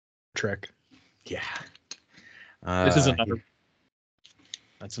trick. Yeah. This is another.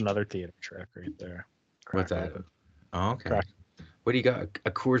 That's another theater trick right there. What's that? Open. Oh, okay. Crack. What do you got?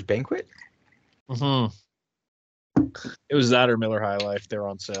 A Coors Banquet? Mm-hmm. It was that or Miller High Life. They're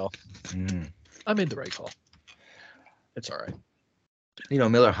on sale. Mm. I made the right call. It's all right. You know,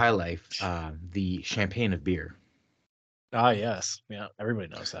 Miller High Life, the champagne of beer. Ah, yes. Yeah, everybody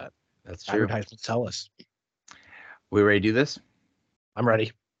knows that. That's true. Advertisements tell us. We ready to do this? I'm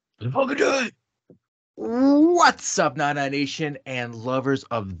ready. Fucking do it. What's up, Nana Nation and lovers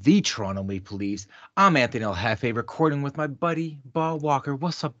of the Toronto Maple Leafs? I'm Anthony El Jefe, recording with my buddy, Bob Walker.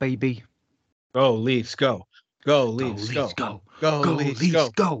 What's up, baby? Go, Leafs, go. Go, Leafs, go. go. Leafs, go. Go, Go, Leafs, Leafs,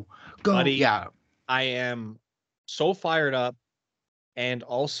 go. Go. Buddy, yeah. I am so fired up and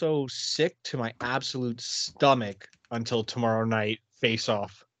also sick to my absolute stomach until tomorrow night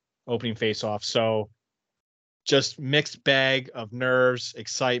opening face-off. So just mixed bag of nerves,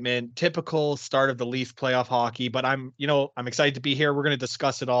 excitement, typical start of the Leaf playoff hockey. But I'm excited to be here. We're going to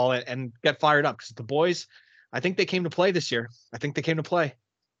discuss it all and get fired up because the boys, I think they came to play this year. I think they came to play.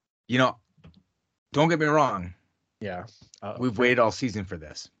 You know, don't get me wrong. Yeah. We've waited all season for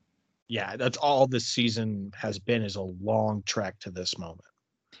this. Yeah, that's all this season has been, is a long trek to this moment.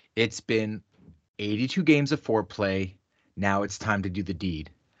 It's been 82 games of foreplay. Now it's time to do the deed.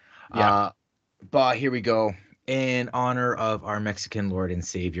 Yeah. But here we go. In honor of our Mexican Lord and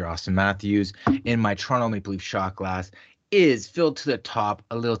Savior, Austin Matthews, in my Toronto Maple Leaf shot glass is filled to the top,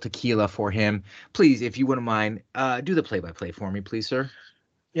 a little tequila for him. Please, if you wouldn't mind, do the play-by-play for me, please, sir.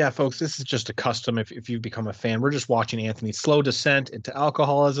 Yeah, folks, this is just a custom. If you've become a fan, we're just watching Anthony's slow descent into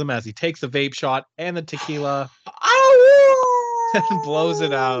alcoholism as he takes the vape shot and the tequila and blows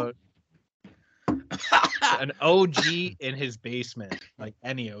it out. An OG in his basement, like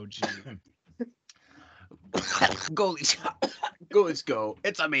any OG. Goalies, go, let's go.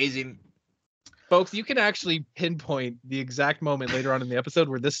 It's amazing. Folks, you can actually pinpoint the exact moment later on in the episode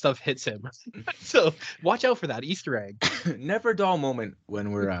where this stuff hits him. So watch out for that Easter egg. Never a dull moment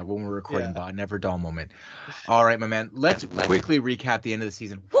when we're recording, Bob. Never a dull moment. All right, my man. Let's quickly recap the end of the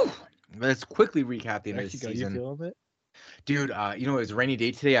season. Woo! Let's quickly recap the end of the season. You feeling it? Dude, it was a rainy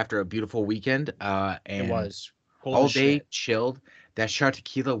day today after a beautiful weekend. And it was all day chilled. That shot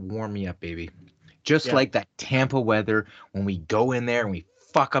tequila warmed me up, baby. Just like that Tampa weather when we go in there and we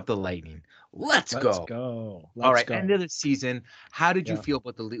fuck up the Lightning. Let's go. All right, end of the season. How did you feel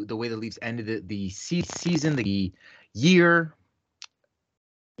about the way the Leafs ended the season, the year?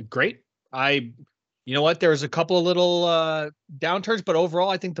 Great. You know what? There was a couple of little downturns, but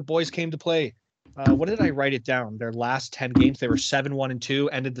overall, I think the boys came to play. What did I write it down? Their last 10 games, they were 7-1-2,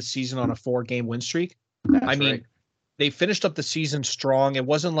 ended the season on a 4-game win streak. That's right. They finished up the season strong. It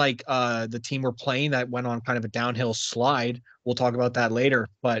wasn't like the team we're playing that went on kind of a downhill slide. We'll talk about that later.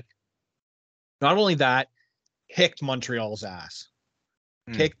 But not only that, kicked Montreal's ass.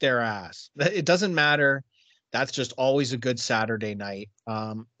 Kicked their ass. It doesn't matter. That's just always a good Saturday night.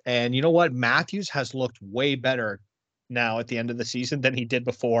 And you know what? Matthews has looked way better now at the end of the season than he did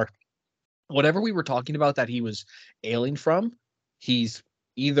before. Whatever we were talking about that he was ailing from, he's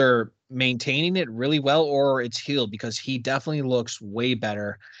either maintaining it really well or it's healed, because he definitely looks way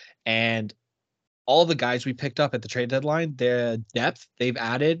better. And all the guys we picked up at the trade deadline, the depth they've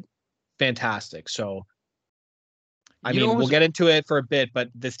added, fantastic. So, we'll get into it for a bit, but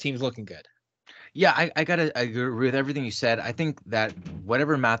this team's looking good. Yeah, I gotta agree with everything you said. I think that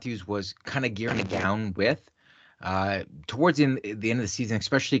whatever Matthews was kind of gearing down with, towards the end of the season,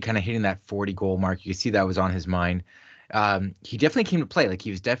 especially kind of hitting that 40-goal mark, you can see that was on his mind. He definitely came to play. Like,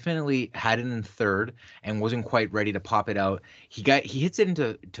 he was definitely had it in third and wasn't quite ready to pop it out. He hits it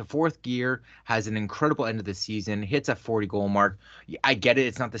into fourth gear, has an incredible end of the season, hits a 40-goal mark. I get it.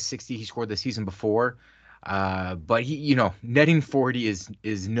 It's not the 60 he scored the season before. But he, netting 40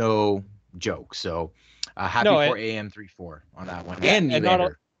 is no joke. So happy for AM 3-4 on that one. And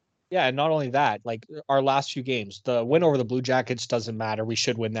Nylander. And not only that, like our last few games, the win over the Blue Jackets doesn't matter. We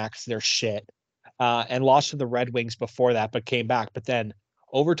should win that because they're shit. And lost to the Red Wings before that, but came back. But then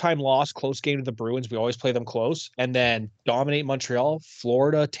overtime loss, close game to the Bruins. We always play them close. And then dominate Montreal,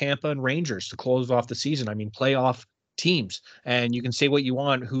 Florida, Tampa, and Rangers to close off the season. Playoff teams. And you can say what you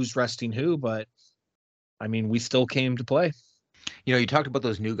want, who's resting who, but we still came to play. You talked about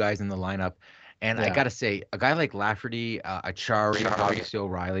those new guys in the lineup. And I got to say, a guy like Lafferty, Achari, obviously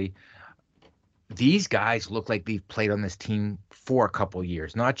O'Reilly, these guys look like they've played on this team for a couple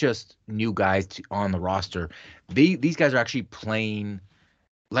years, not just new guys on the roster. These guys are actually playing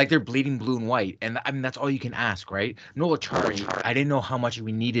like they're bleeding blue and white. And that's all you can ask, right? Noel Achari, I didn't know how much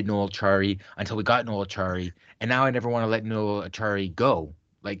we needed Noel Achari until we got Noel Achari. And now I never want to let Noel Achari go.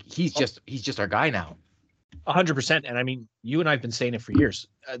 Like he's just our guy now. 100%. And I mean, you and I've been saying it for years.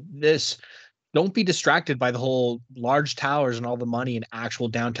 This Don't be distracted by the whole large towers and all the money in actual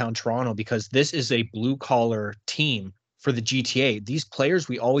downtown Toronto, because this is a blue collar team for the GTA. These players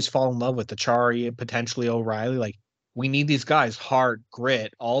we always fall in love with, Achari, potentially O'Reilly. Like, we need these guys, heart,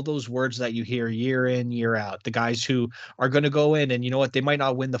 grit, all those words that you hear year in, year out. The guys who are going to go in and you know what, they might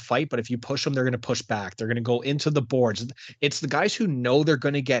not win the fight, but if you push them, they're going to push back. They're going to go into the boards. It's the guys who know they're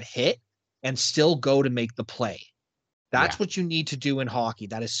going to get hit and still go to make the play. Yeah. That's what you need to do in hockey.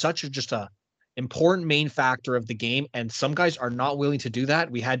 That is such a just a important main factor of the game. And some guys are not willing to do that.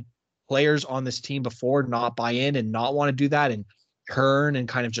 We had players on this team before not buy in and not want to do that and turn and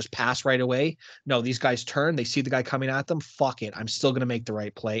kind of just pass right away. No, these guys turn, they see the guy coming at them. Fuck it. I'm still going to make the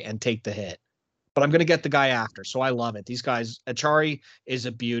right play and take the hit, but I'm going to get the guy after. So I love it. These guys, Achari is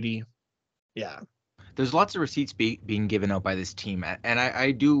a beauty. Yeah. There's lots of receipts being given out by this team. And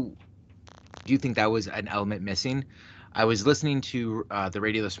I do think that was an element missing. I was listening to the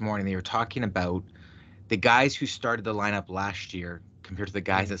radio this morning. They were talking about the guys who started the lineup last year compared to the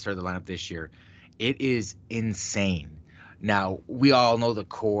guys that started the lineup this year. It is insane. Now, we all know the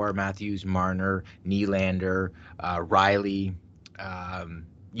core: Matthews, Marner, Nylander, Riley,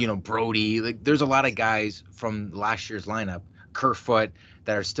 Brody. Like, there's a lot of guys from last year's lineup, Kerfoot,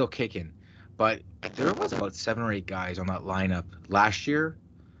 that are still kicking. But there was about 7 or 8 guys on that lineup last year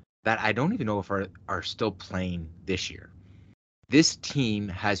that I don't even know if are still playing this year. This team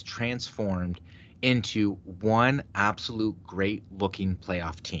has transformed into one absolute great looking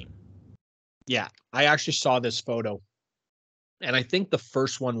playoff team. Yeah, I actually saw this photo. And I think the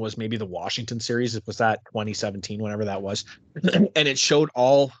first one was maybe the Washington series. It was that 2017, whenever that was. And it showed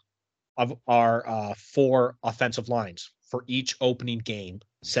all of our 4 offensive lines for each opening game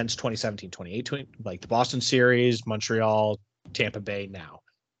since 2017, 2018, like the Boston series, Montreal, Tampa Bay now.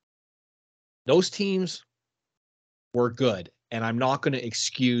 Those teams were good. And I'm not going to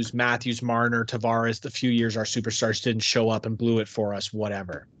excuse Matthews, Marner, Tavares, the few years our superstars didn't show up and blew it for us,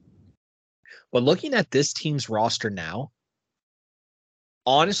 whatever. But looking at this team's roster now,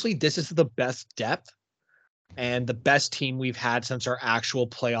 honestly, this is the best depth and the best team we've had since our actual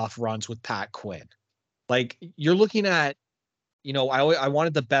playoff runs with Pat Quinn. Like, you're looking at, I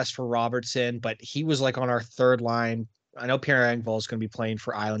wanted the best for Robertson, but he was like on our third line. I know Pierre Engvall is going to be playing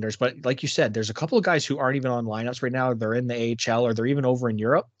for Islanders, but like you said, there's a couple of guys who aren't even on lineups right now. They're in the AHL or they're even over in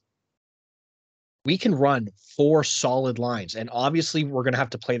Europe. We can run 4 solid lines. And obviously, we're going to have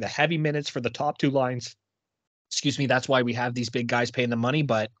to play the heavy minutes for the top 2 lines. Excuse me. That's why we have these big guys paying the money.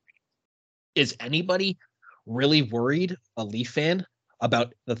 But is anybody really worried, a Leaf fan,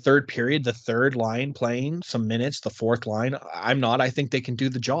 about the third period, the third line playing some minutes, the fourth line? I'm not. I think they can do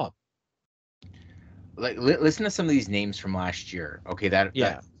the job. Like, listen to some of these names from last year. Okay, that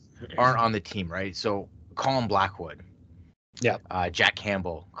aren't on the team, right? So Colin Blackwood, Jack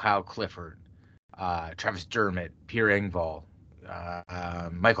Campbell, Kyle Clifford, Travis Dermott, Pierre Engvall,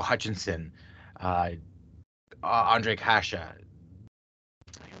 Michael Hutchinson, Andre Kasha,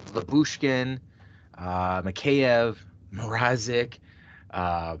 Labushkin, Mikheyev, Mrazek,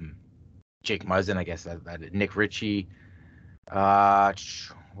 Jake Muzzin, I guess that Nick Ritchie,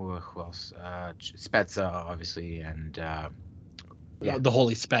 who else? Spezza, obviously, and the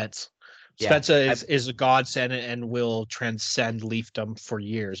holy Spets. Yeah. Spezza is a godsend and will transcend Leafdom for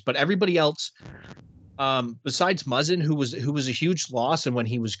years. But everybody else, besides Muzzin, who was a huge loss, and when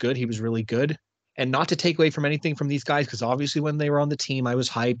he was good, he was really good. And not to take away from anything from these guys, because obviously when they were on the team, I was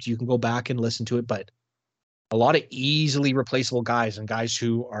hyped. You can go back and listen to it, but a lot of easily replaceable guys and guys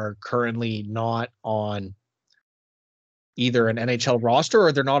who are currently not on either an NHL roster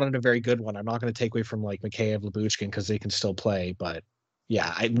or they're not on a very good one. I'm not going to take away from like Mikheyev, Labushkin, because they can still play, but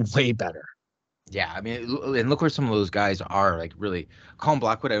yeah, I'm way better. Yeah, I mean, and look where some of those guys are. Like, really, Colin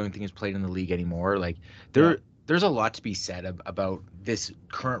Blackwood, I don't think he's played in the league anymore. Like, there's a lot to be said about this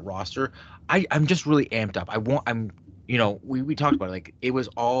current roster. I'm just really amped up. We talked about it, like, it was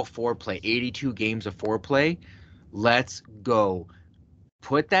all foreplay, 82 games of foreplay. Let's go.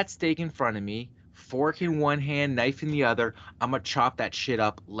 Put that steak in front of me, fork in one hand, knife in the other. I'm gonna chop that shit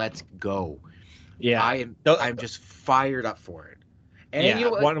up. Let's go. Yeah, I'm just fired up for it. And yeah,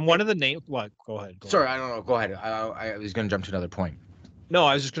 one of the names. What? Go ahead. Sorry, I don't know. Go ahead. I was going to jump to another point. No,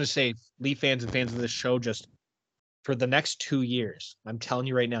 I was just going to say, Leaf fans and fans of this show, just for the next 2 years, I'm telling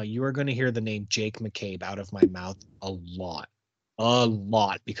you right now, you are going to hear the name Jake McCabe out of my mouth a lot,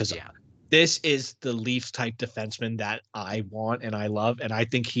 because this is the Leafs type defenseman that I want and I love, and I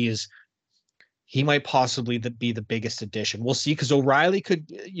think he might possibly be the biggest addition. We'll see, because O'Reilly could,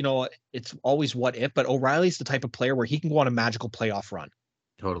 it's always what if, but O'Reilly's the type of player where he can go on a magical playoff run.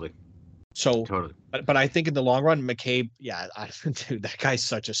 Totally. So, Totally. but I think in the long run, McCabe, yeah, dude, that guy's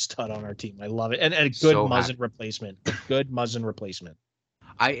such a stud on our team. I love it, and a good So Muzzin happy. replacement, a good Muzzin replacement.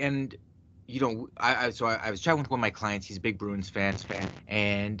 And I was chatting with one of my clients. He's a big Bruins fan,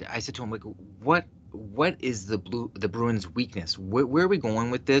 and I said to him like, what is the Bruins' weakness? Where are we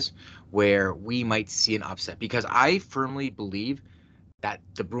going with this? Where we might see an upset? Because I firmly believe that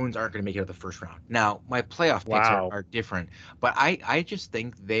the Bruins aren't going to make it out of the first round. Now, my playoff picks Wow. are different, but I just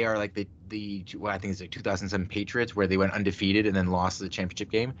think they are like the what I think is like 2007 Patriots, where they went undefeated and then lost the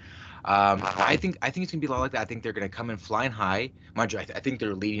championship game. I think it's gonna be a lot like that. I think they're gonna come in flying high. Mind you, I think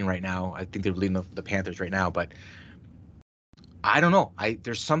they're leading right now. I think they're leading the Panthers right now, but I don't know.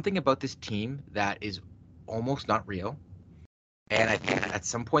 There's something about this team that is almost not real. And I think at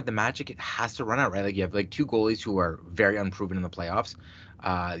some point the magic it has to run out, right? Like you have like two goalies who are very unproven in the playoffs.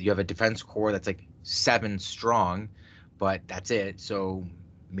 You have a defense core that's like 7 strong, but that's it. So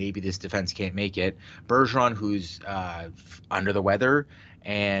maybe this defense can't make it. Bergeron, who's under the weather,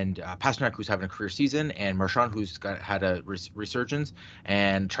 and Pasternak, who's having a career season, and Marchand, who's had a resurgence,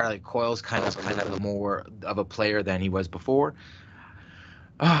 and Charlie Coyle's kind of more of a player than he was before.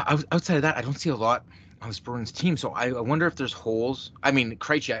 Outside of that, I don't see a lot on the Bruins team. So I wonder if there's holes. I mean,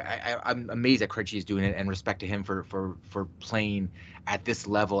 Krejci, I'm amazed that Krejci is doing it, and respect to him for playing at this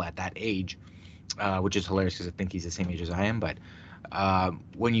level at that age, which is hilarious because I think he's the same age as I am. But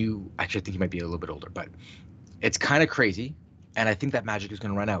when you actually, I think he might be a little bit older, but it's kind of crazy, and I think that magic is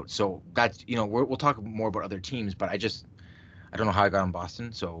going to run out. So that's we'll talk more about other teams, but I don't know how I got on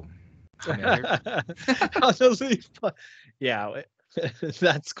Boston. So help me out here. Yeah,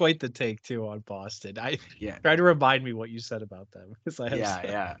 that's quite the take too on Boston. I Yeah. try to remind me what you said about them because I have.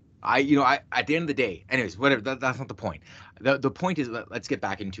 Yeah. I at the end of the day, anyways, whatever. That's not the point. The point is, let's get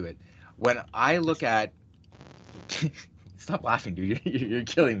back into it. When I look at, stop laughing, dude. You're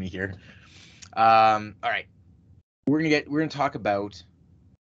killing me here. All right, we're gonna talk about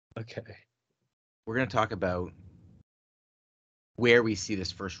Okay. where we see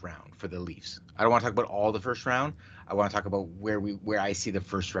this first round for the Leafs. I don't want to talk about all the first round. I want to talk about where I see the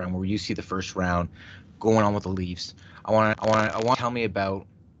first round, where you see the first round going on with the Leafs. I want to tell me about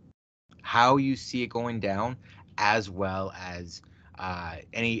how you see it going down, as well as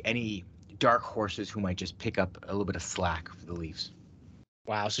any dark horses who might just pick up a little bit of slack for the Leafs.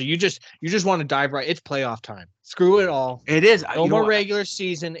 Wow. So you just want to dive right. It's playoff time. Screw it all. It is. No more regular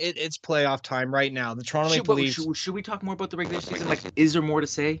season. It's playoff time right now. The Toronto Maple Leafs. Should we talk more about the regular season? Like, is there more to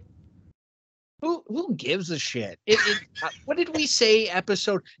say? Who gives a shit? What did we say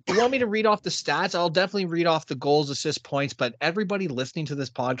episode? You want me to read off the stats? I'll definitely read off the goals, assists, points, but everybody listening to this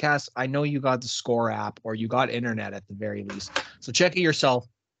podcast, I know you got the Score app or you got internet at the very least. So check it yourself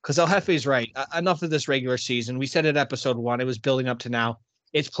because El Jefe's right. Enough of this regular season. We said it episode 1. It was building up to now.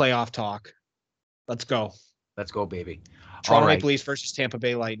 It's playoff talk. Let's go. Let's go, baby. Toronto Maple Leafs versus Tampa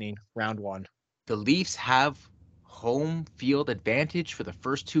Bay Lightning, round 1. The Leafs have home field advantage for the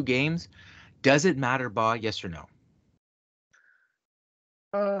first 2 games. Does it matter, Ba? Yes or no?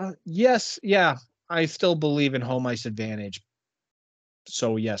 Yes. Yeah. I still believe in home ice advantage.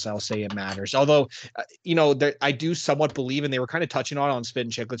 So yes, I'll say it matters. Although, I do somewhat believe, and they were kind of touching on Spit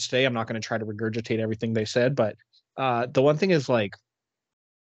and Chicklets today. I'm not going to try to regurgitate everything they said, but the one thing is like,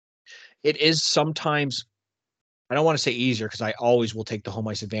 it is sometimes, I don't want to say easier because I always will take the home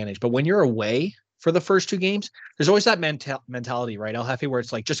ice advantage, but when you're away for the first 2 games, there's always that mentality, right, El Jefe, where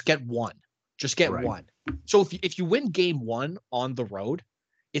it's like, just get one. So if you win game 1 on the road,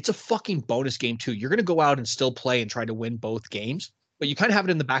 it's a fucking bonus game 2. You're going to go out and still play and try to win both games, but you kind of have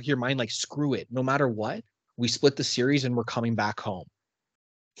it in the back of your mind, like, screw it. No matter what, we split the series and we're coming back home.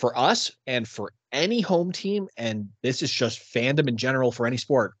 For us and for any home team, and this is just fandom in general for any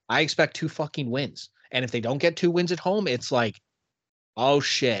sport, I expect 2 fucking wins. And if they don't get 2 wins at home, it's like, oh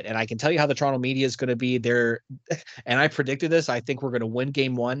shit. And I can tell you how the Toronto media is going to be there. And I predicted this. I think we're going to win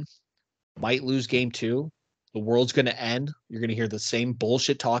game 1. Might lose game 2. The world's going to end. You're going to hear the same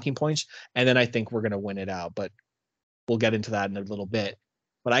bullshit talking points. And then I think we're going to win it out. But we'll get into that in a little bit.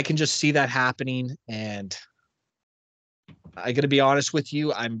 But I can just see that happening. And I got to be honest with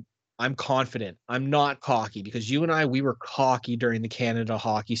you. I'm confident. I'm not cocky because you and we were cocky during the Canada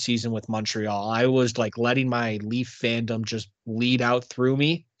hockey season with Montreal. I was like letting my Leaf fandom just lead out through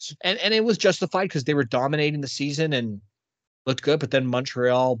me. And it was justified because they were dominating the season and looked good, but then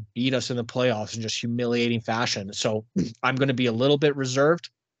Montreal beat us in the playoffs in just humiliating fashion. So I'm going to be a little bit reserved,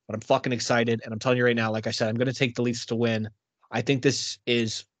 but I'm fucking excited. And I'm telling you right now, like I said, I'm going to take the Leafs to win. I think this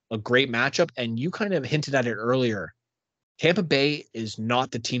is a great matchup. And you kind of hinted at it earlier. Tampa Bay is not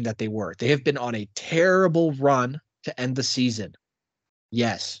the team that they were. They have been on a terrible run to end the season.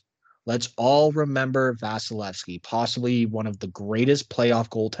 Yes. Let's all remember Vasilevsky, possibly one of the greatest playoff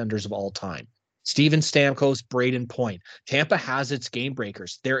goaltenders of all time. Steven Stamkos, Braden Point. Tampa has its game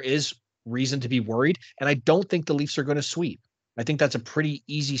breakers. There is reason to be worried, and I don't think the Leafs are going to sweep. I think that's a pretty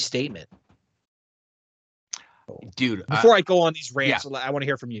easy statement. Dude, Before I go on these yeah. rants, I want to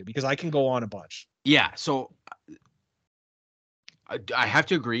hear from you because I can go on a bunch. Yeah, so I have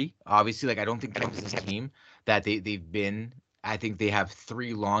to agree. Obviously, like I don't think Tampa's this team that they've been. I think they have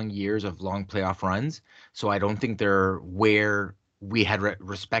 3 long years of long playoff runs, so I don't think they're where we had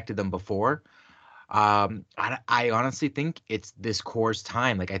respected them before. I honestly think it's this core's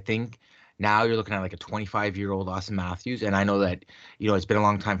time. Like I think now you're looking at like a 25-year-old Austin Matthews, and I know that it's been a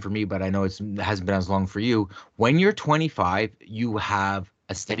long time for me, but I know it hasn't been as long for you. When you're 25, you have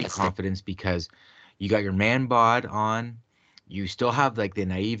a steady confidence because you got your man bod on. You still have like the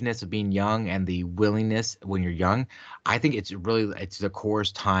naiveness of being young and the willingness when you're young. I think it's the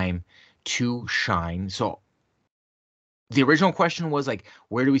core's time to shine. So the original question was like,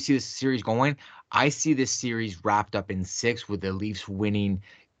 where do we see this series going? I see this series wrapped up in 6 with the Leafs winning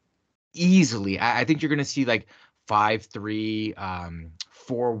easily. I think you're going to see like 5-3,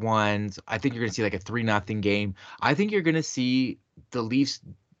 4-1. I think you're going to see like a 3-0 game. I think you're going to see the Leafs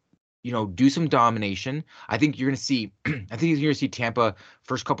do some domination. I think you're going to see I think you're going to see Tampa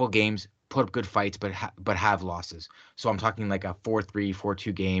first couple of games put up good fights but have losses. So I'm talking like a 4-3,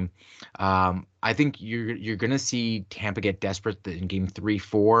 4-2 game. I think you're going to see Tampa get desperate in game 3,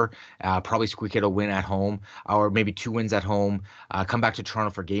 4, probably squeak it a win at home or maybe 2 wins at home. Come back to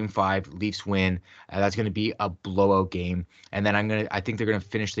Toronto for game 5, Leafs win. That's going to be a blowout game. And then I think they're going to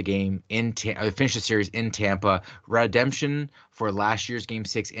finish the game finish the series in Tampa. Redemption for last year's game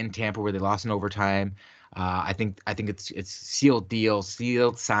 6 in Tampa where they lost in overtime. I think it's sealed deal,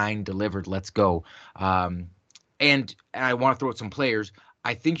 sealed, signed, delivered. Let's go. And I want to throw out some players.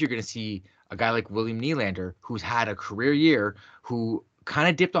 I think you're going to see a guy like William Nylander, who's had a career year, who kind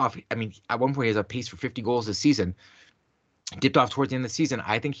of dipped off. I mean, at one point he has a pace for 50 goals this season. Dipped off towards the end of the season.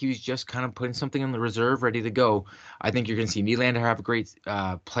 I think he was just kind of putting something in the reserve, ready to go. I think you're going to see Nylander have a great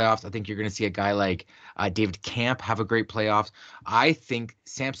playoffs. I think you're going to see a guy like David Camp have a great playoffs. I think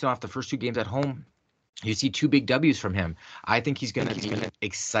Samsonov, the first 2 games at home, you see 2 big W's from him. I think he's going to be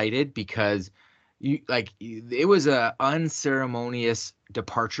excited because it was a unceremonious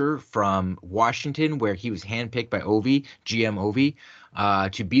departure from Washington where he was handpicked by GM Ovi,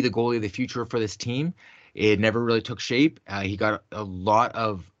 to be the goalie of the future for this team. It never really took shape. He got a lot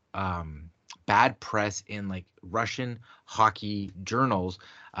of bad press in like Russian hockey journals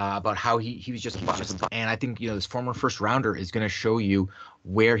about how he was just a bust. And I think this former first rounder is going to show you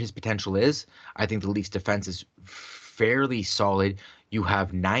where his potential is. I think the Leafs defense is fairly solid. You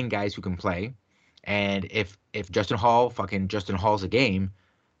have 9 guys who can play, and if Justin Hall's a game,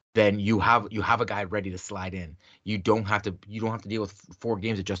 then you have a guy ready to slide in. You don't have to deal with 4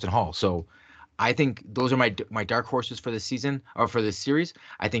 games of Justin Hall. So I think those are my dark horses for this season or for this series.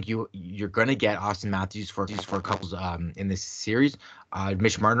 I think you're gonna get Austin Matthews for a couple in this series.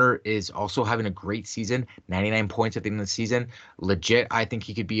 Mitch Marner is also having a great season, 99 points at the end of the season. Legit, I think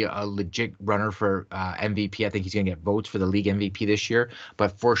he could be a legit runner for MVP. I think he's gonna get votes for the league MVP this year,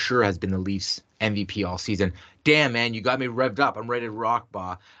 but for sure has been the Leafs MVP all season. Damn, man, you got me revved up. I'm ready to rock,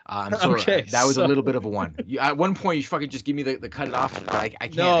 Ba. I'm sorry. Okay, that was a little bit of a one. At one point, you fucking just give me the cut it off. I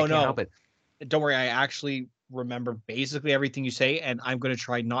can't help it. Don't worry, I actually remember basically everything you say, and I'm going to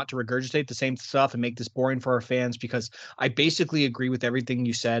try not to regurgitate the same stuff and make this boring for our fans because I basically agree with everything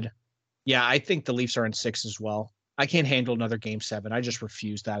you said. Yeah, I think the Leafs are in 6 as well. I can't handle another game 7. I just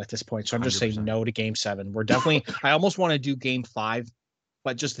refuse that at this point. So I'm just 100%. Saying no to game 7. We're definitely, I almost want to do game 5,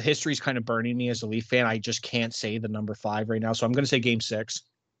 but just the history is kind of burning me as a Leaf fan. I just can't say the number 5 right now. So I'm going to say game 6.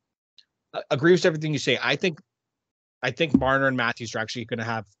 Agree with everything you say. I think Marner and Matthews are actually going to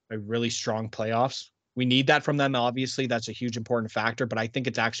have a really strong playoffs. We need that from them. Obviously, that's a huge important factor, but I think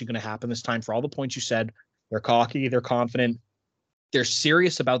it's actually going to happen this time for all the points you said. They're cocky, they're confident, they're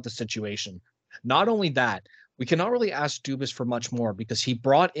serious about the situation. Not only that, we cannot really ask Dubas for much more because he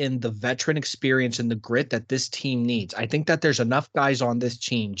brought in the veteran experience and the grit that this team needs. I think that there's enough guys on this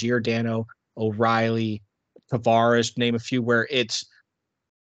team, Giordano, O'Reilly, Tavares, name a few, where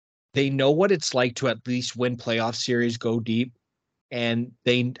they know what it's like to at least win playoff series, go deep, and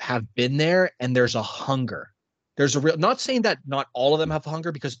they have been there, and there's a hunger. There's a real, not saying that not all of them have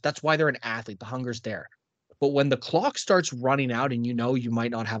hunger because that's why they're an athlete. The hunger's there. But when the clock starts running out and you know you might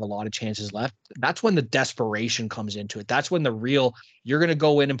not have a lot of chances left, that's when the desperation comes into it. That's when the real, you're going to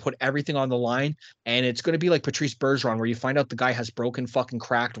go in and put everything on the line. And it's going to be like Patrice Bergeron, where you find out the guy has broken fucking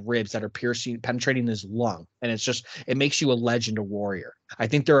cracked ribs that are penetrating his lung. And it's just, it makes you a legend, a warrior. I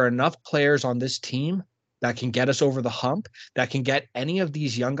think there are enough players on this team that can get us over the hump, that can get any of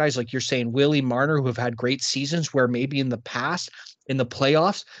these young guys, like you're saying, Willie Marner, who have had great seasons, where maybe in the past, in the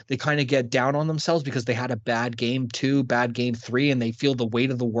playoffs, they kind of get down on themselves because they had a bad game 2, bad game 3, and they feel the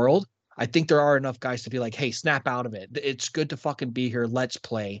weight of the world. I think there are enough guys to be like, hey, snap out of it. It's good to fucking be here. Let's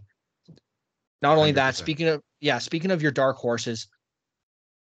play. Not only that, 100%. speaking of your dark horses,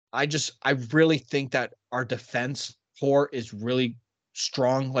 I really think that our defense core is really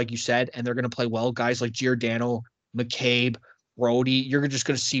strong, like you said, and they're going to play well. Guys like Giordano, McCabe, Brody, you're just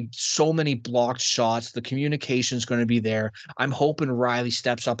going to see so many blocked shots. The communication is going to be there. I'm hoping Riley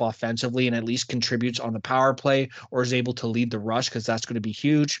steps up offensively and at least contributes on the power play or is able to lead the rush, because that's going to be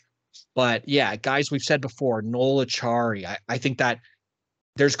huge. But yeah, guys, we've said before, Nola Chari, I think that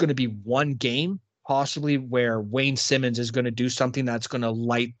there's going to be one game possibly where Wayne Simmons is going to do something that's going to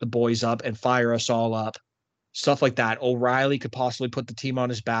light the boys up and fire us all up. Stuff like that. O'Reilly could possibly put the team on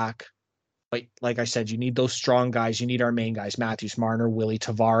his back. But like I said, you need those strong guys. You need our main guys, Matthews, Marner, Willie,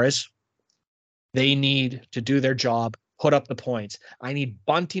 Tavares. They need to do their job, put up the points. I need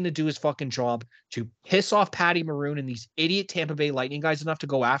Bunting to do his fucking job, to piss off Patty Maroon and these idiot Tampa Bay Lightning guys enough to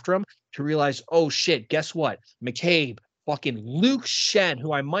go after him, to realize, oh shit, guess what? McCabe, fucking Luke Shen,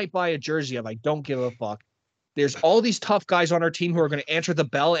 who I might buy a jersey of. I don't give a fuck. There's all these tough guys on our team who are going to answer the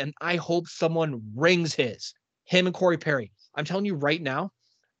bell, and I hope someone rings him and Corey Perry. I'm telling you right now,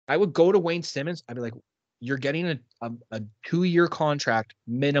 I would go to Wayne Simmons. I'd be like, you're getting a 2-year contract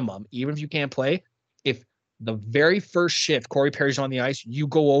minimum, even if you can't play. If the very first shift Corey Perry's on the ice, you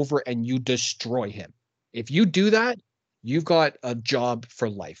go over and you destroy him. If you do that, you've got a job for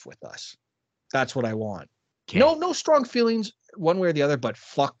life with us. That's what I want. Okay. No strong feelings one way or the other, but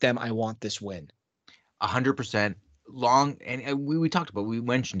fuck them. I want this win. 100% long, and we talked about, we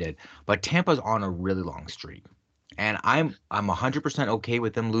mentioned it, but Tampa's on a really long streak, and I'm 100% okay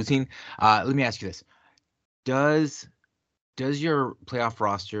with them losing. Let me ask you this: Does your playoff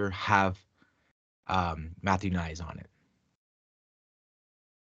roster have Matthew Knies on it?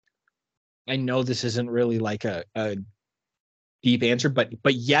 I know this isn't really like a deep answer, but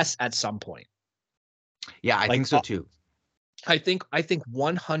yes, at some point. Yeah, I think so too. I think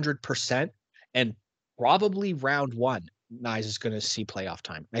 100%, and probably round 1, Knies is going to see playoff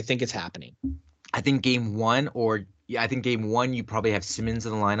time. I think it's happening. I think game 1, I think game 1 you probably have Simmons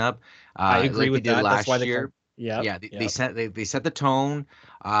in the lineup. I agree like with they did that. last That's why year. They set the tone.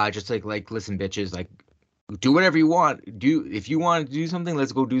 Just like listen, bitches, like do whatever you want. If you want to do something,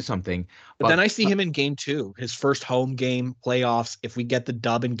 let's go do something. But then I see him in game 2, his first home game, playoffs. If we get the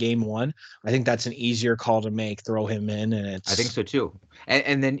dub in game 1, I think that's an easier call to make. Throw him in, and it's. I think so too.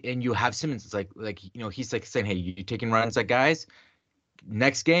 And then you have Simmons. It's like he's like saying, hey, you taking runs at guys.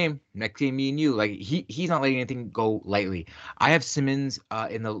 Next game, me and you. Like he's not letting anything go lightly. I have Simmons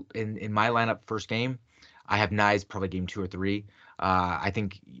in my lineup first game. I have Knies probably game 2 or 3. I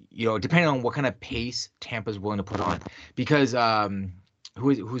think depending on what kind of pace Tampa's willing to put on, because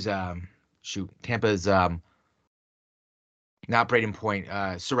Tampa's not Braden Point,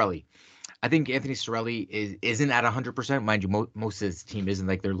 Cirelli. I think Anthony Cirelli isn't at 100%. Mind you, most of his team isn't,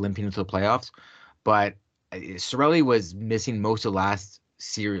 like they're limping into the playoffs, but Cirelli was missing most of last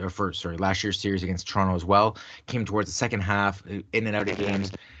year's series against Toronto as well. Came towards the second half, in and out of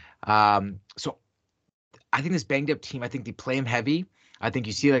games. So I think this banged up team, I think they play him heavy. I think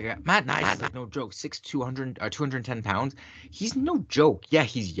you see like Matt Knies is like no joke, 6'2", 210 pounds. He's no joke. Yeah,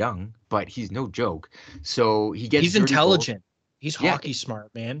 he's young, but he's no joke. So he's intelligent. Goals. He's hockey smart,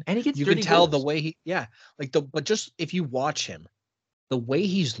 man. And he gets you dirty can tell goals. The way but just if you watch him, the way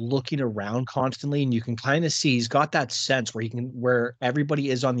he's looking around constantly, and you can kind of see he's got that sense where everybody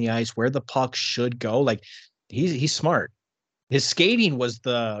is on the ice, where the puck should go. Like he's smart. His skating was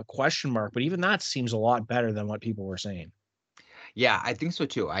the question mark, but even that seems a lot better than what people were saying. Yeah, I think so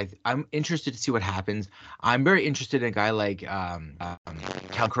too. I'm interested to see what happens. I'm very interested in a guy like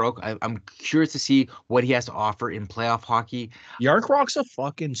Cal Croak. I'm curious to see what he has to offer in playoff hockey. Yarncroke's a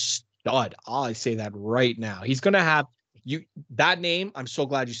fucking stud. I'll say that right now. He's gonna have that name. I'm so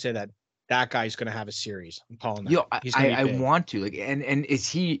glad you said that. That guy's gonna have a series. I'm calling that. He's gonna I want to like, and is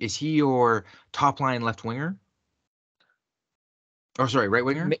he your top line left winger? Or sorry, right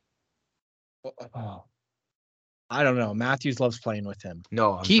winger? Oh. I don't know. Matthews loves playing with him.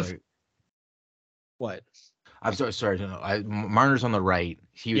 No, I'm sorry. What? I'm sorry. No, Marner's on the right.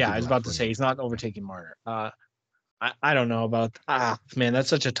 He would Yeah, be I was about left to wing. say he's not overtaking Marner. I don't know about man, that's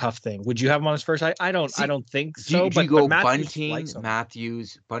such a tough thing. Would you have him on his first? I See, don't think do so, do you but go Matthews likes him.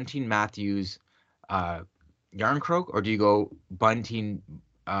 Bunting, Matthews, Yarncroke, or do you go Bunting?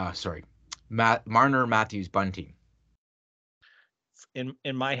 Sorry, Marner, Matthews, Bunting.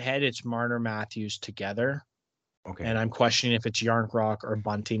 In my head, it's Marner Matthews together, Okay. and I'm questioning if it's Yarncroc or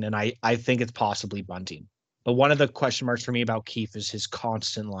Bunting, and I think it's possibly Bunting. But one of the question marks for me about Keefe is his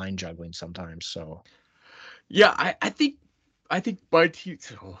constant line juggling sometimes. So Yeah, I think Bunting.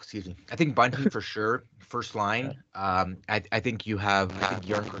 Oh, excuse me. I think Bunting for sure. First line. I think you have. I think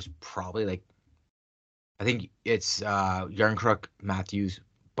Yarncroke's probably like. I think it's Yarncroke, Matthews,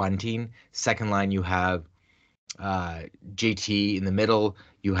 Bunting. Second line you have JT in the middle.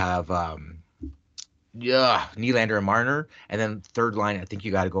 You have Nylander and Marner, and then third line. I think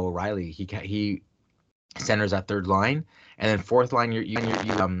you got to go O'Reilly. He centers that third line, and then fourth line you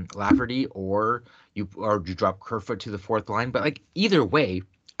Lafferty or you drop Kerfoot to the fourth line. But like either way,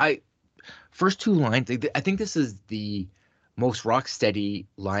 I first two lines. I think this is the most rock steady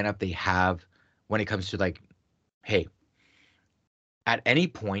lineup they have when it comes to like, hey, at any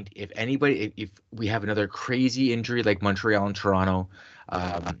point, if we have another crazy injury like Montreal and Toronto,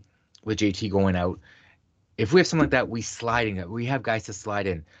 um, with JT going out, if we have something like that, we have guys to slide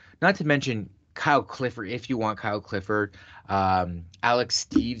in. Not to mention Kyle Clifford, if you want Kyle Clifford, Alex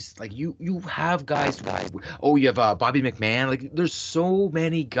Steves, like you have guys. Oh, you have Bobby McMahon. Like there's so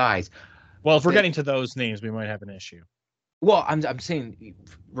many guys. well, if we're That, getting to those names, we might have an issue. well, I'm saying,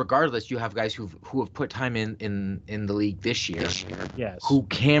 regardless, you have guys who have put time in the league this year, Yes. who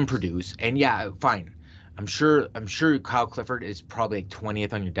can produce. And yeah, fine. I'm sure Kyle Clifford is probably like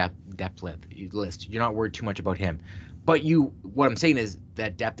 20th on your depth list. You're not worried too much about him. But what I'm saying is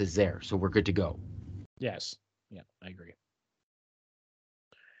that depth is there, so we're good to go. Yes. Yeah, I agree.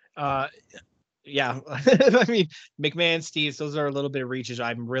 Uh, yeah. I mean, McMahon, Steves, those are a little bit of reaches.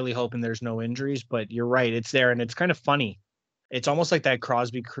 I'm really hoping there's no injuries, but you're right. It's there, and it's kind of funny. It's almost like that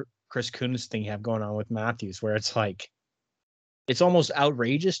Crosby, Chris Kunitz thing you have going on with Matthews, where it's like, it's almost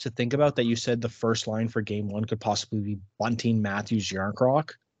outrageous to think about that you said the first line for game one could possibly be Bunting, Matthews,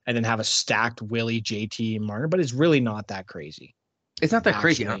 Yarncroc, and then have a stacked Willie, JT, and Marner, but it's really not that crazy, It's not that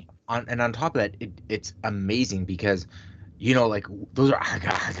crazy. actually. And on top of that, it's amazing because, like those are our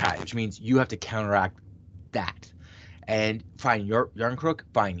guys, which means you have to counteract that. And fine, Yarncrook,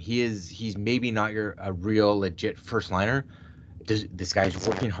 fine. He's maybe not a real legit first liner. This guy's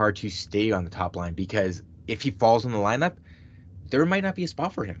working hard to stay on the top line, because if he falls in the lineup, there might not be a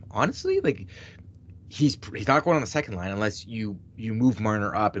spot for him. Honestly, like he's not going on the second line unless you move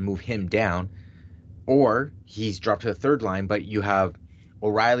Marner up and move him down, or he's dropped to the third line, but you have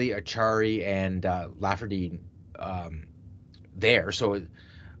O'Reilly, Achari, and Lafferty there. So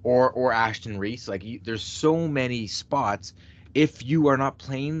or Ashton Reese. Like there's so many spots. If you are not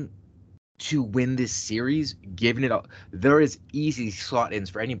playing to win this series, giving it up, there is easy slot ins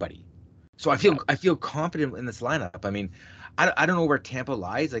for anybody. So I feel confident in this lineup. I mean, I don't know where Tampa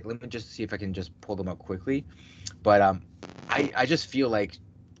lies. Like, let me just see if I can just pull them up quickly. But I just feel like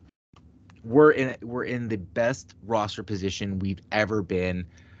we're in the best roster position we've ever been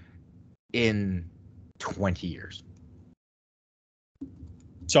in 20 years.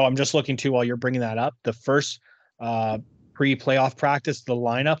 So I'm just looking too while you're bringing that up. The first pre-playoff practice, the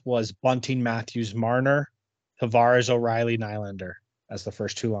lineup was Bunting, Matthews, Marner, Tavares, O'Reilly, Nylander as the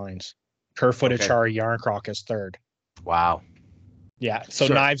first two lines. Kerfoot, Okay. Achari, Yarncroc as third. Wow. Yeah. So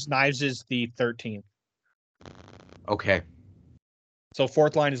Sure. Knives is the 13th. Okay. So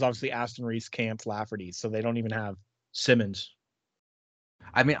fourth line is obviously Aston Reese, Camp, Lafferty. So they don't even have Simmons.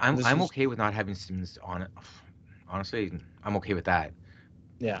 I mean, I'm This I'm is okay with not having Simmons on it. Honestly, I'm okay with that.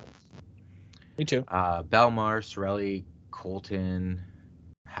 yeah. Me too. Belmar, Sorelli, Colton,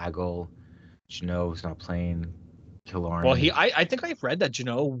 Hagel, Jeannot's not playing. Well, Killorn. I think I've read that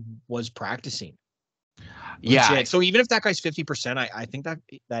Jano was practicing. Yeah, Legit. So even if that guy's 50%, I think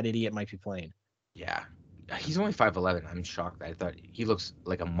that idiot might be playing. yeah. He's only 5'11". I'm shocked. I thought he looks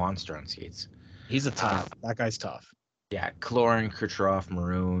like a monster on skates. He's a tough. That guy's tough. Yeah, Killorn, Kucherov,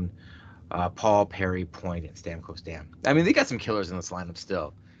 Maroon, Paul, Perry, Point, and Stamkos. Damn. I mean, they got some killers in this lineup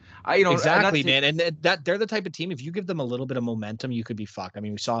still. Exactly, man. And that they're the type of team, if you give them a little bit of momentum, you could be fucked. I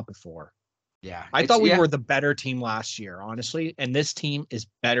mean, we saw it before. Yeah, I thought we were the better team last year, honestly, and this team is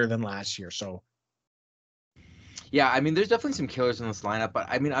better than last year. So yeah. I mean, there's definitely some killers in this lineup, but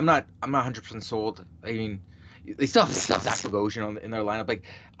I mean, I'm not 100% sold. I mean, they still have Zach Bogosian in their lineup. Like,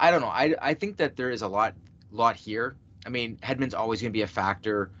 I don't know. I think that there is a lot here. I mean, Hedman's always going to be a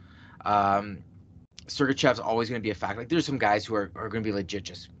factor. Um, Sergachev's always going to be a fact. Like there's some guys who are going to be legit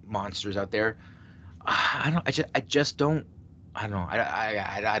just monsters out there. I just don't. I don't know.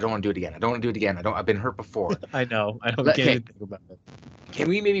 I don't want to do it again. I don't want to do it again. I've been hurt before. I know. I don't get Okay. it. Think about it. Can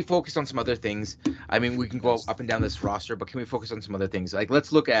we maybe focus on some other things? I mean, we can go up and down this roster, but can we focus on some other things? Like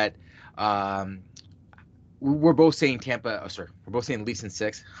let's look at. We're both saying Tampa. Oh, sorry, we're both saying Leafs in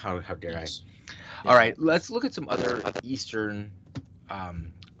 6. How dare I? All right, let's look at some other Eastern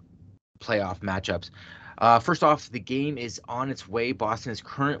playoff matchups. First off, the game is on its way. Boston is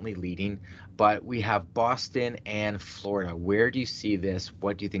currently leading, but we have Boston and Florida. Where do you see this?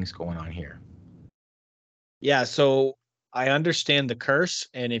 What do you think is going on here? Yeah, so I understand the curse,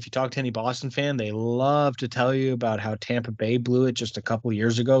 and if you talk to any Boston fan, they love to tell you about how Tampa Bay blew it just a couple of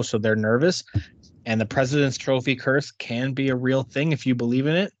years ago, so they're nervous. And the President's Trophy curse can be a real thing if you believe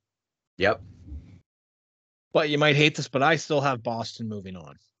in it. Yep. But you might hate this, but I still have Boston moving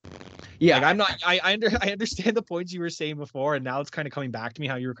on. Yeah, like I'm not. I understand the points you were saying before, and now it's kind of coming back to me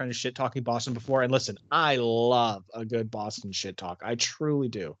how you were kind of shit talking Boston before. And listen, I love a good Boston shit talk. I truly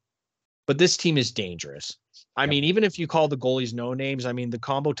do. But this team is dangerous. I mean, even if you call the goalies no names, I mean the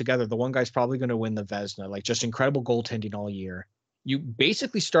combo together, the one guy's probably going to win the Vezina. Like just incredible goaltending all year. You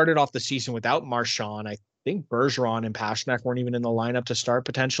basically started off the season without Marchand. I think Bergeron and Pasternak weren't even in the lineup to start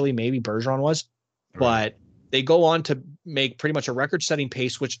potentially. Maybe Bergeron was, but they go on to make pretty much a record-setting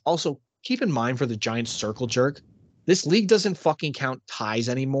pace, which also keep in mind for the Giants circle jerk. This league doesn't fucking count ties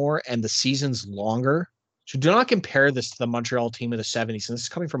anymore, and the season's longer. So do not compare this to the Montreal team of the 70s. And this is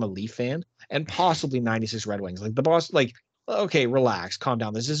coming from a Leaf fan and possibly 96 Red Wings. Like the boss, like, okay, relax, calm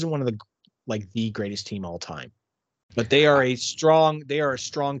down. This isn't one of the greatest team all time. But they are a strong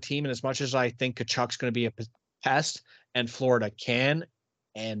team. And as much as I think Kachuk's going to be a pest and Florida can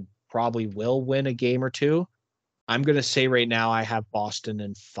and probably will win a game or two, I'm going to say right now I have Boston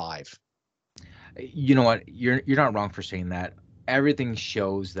in 5. You know what? You're not wrong for saying that. Everything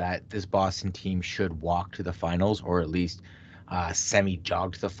shows that this Boston team should walk to the finals, or at least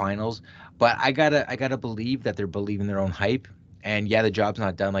semi-jog to the finals. But I gotta believe that they're believing their own hype. And yeah, the job's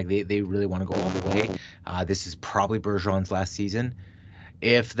not done. Like they really want to go all the way. This is probably Bergeron's last season.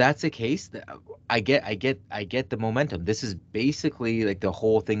 If that's the case, I get the momentum. This is basically like the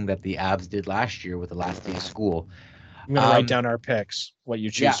whole thing that the Avs did last year with the last day of school. I'm going to write down our picks, what you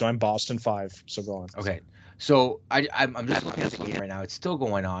choose. Yeah. So I'm Boston 5. So go on. Okay. So I'm just looking at the game right now. It's still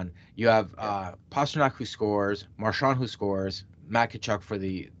going on. You have Pasternak who scores, Marchand who scores, Matt Tkachuk for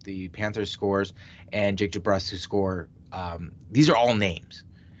the Panthers scores, and Jake DeBrusk who score. These are all names.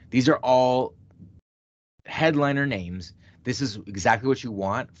 These are all headliner names. This is exactly what you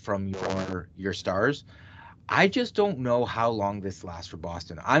want from your stars. I just don't know how long this lasts for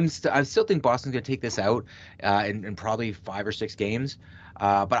Boston. I still think Boston's going to take this out in probably 5 or 6 games.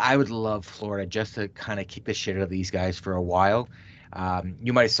 But I would love Florida just to kind of kick the shit out of these guys for a while.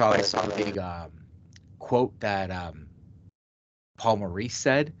 You might have saw the big quote that Paul Maurice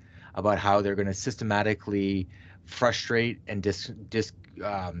said about how they're going to systematically frustrate and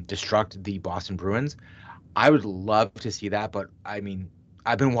destruct the Boston Bruins. I would love to see that, but I mean,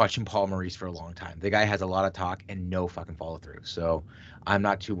 I've been watching Paul Maurice for a long time. The guy has a lot of talk and no fucking follow through. So I'm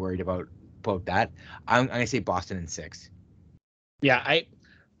not too worried about that. I'm gonna say Boston in 6. Yeah,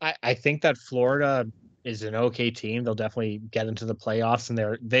 I think that Florida is an okay team. They'll definitely get into the playoffs,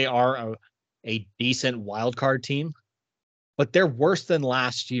 and they are a decent wild card team, but they're worse than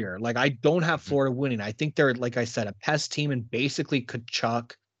last year. Like I don't have Florida winning. I think they're, like I said, a pest team, and basically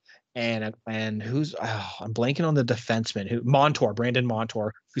Kachuk and who's I'm blanking on the defenseman Brandon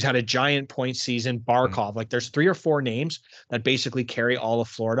Montour, who's had a giant point season. Barkov, like there's 3 or 4 names that basically carry all of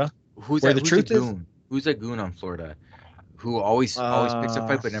Florida. Who's that? Who's a goon on Florida? Who always picks a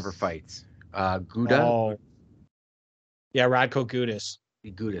fight but never fights? Gouda? Oh, yeah, Radko Gudas.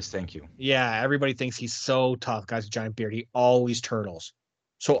 Gudis, thank you. Yeah, everybody thinks he's so tough. Guy's a giant beard. He always turtles.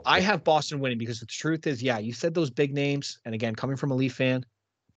 So I have Boston winning because the truth is, yeah, you said those big names, and again, coming from a Leaf fan,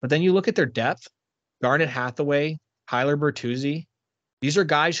 but then you look at their depth: Garnet Hathaway, Tyler Bertuzzi. These are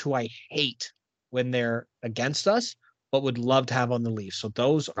guys who I hate when they're against us, but would love to have on the Leafs. So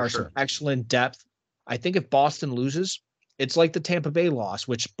those are some excellent depth. I think if Boston loses, it's like the Tampa Bay loss,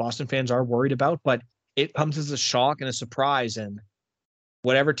 which Boston fans are worried about, but it comes as a shock and a surprise. And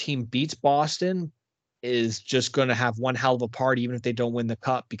whatever team beats Boston is just going to have one hell of a party, even if they don't win the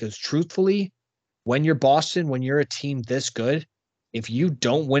cup. Because truthfully, when you're Boston, when you're a team this good, if you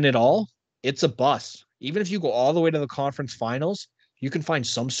don't win it all, it's a bust. Even if you go all the way to the conference finals, you can find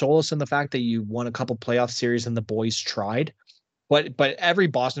some solace in the fact that you won a couple playoff series and the boys tried. But every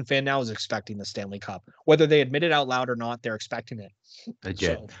Boston fan now is expecting the Stanley Cup. Whether they admit it out loud or not, they're expecting it.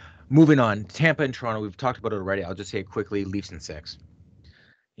 Legit. So, Moving on, Tampa and Toronto. We've talked about it already. I'll just say it quickly. Leafs in 6.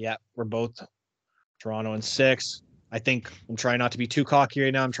 yeah, we're both Toronto in 6. I think I'm trying not to be too cocky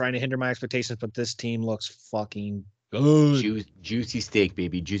right now. I'm trying to hinder my expectations, but this team looks fucking good. Juicy steak,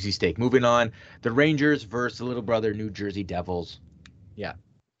 baby. Juicy steak. Moving on, the Rangers versus the little brother New Jersey Devils. Yeah.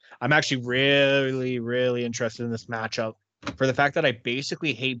 I'm actually really, really interested in this matchup for the fact that I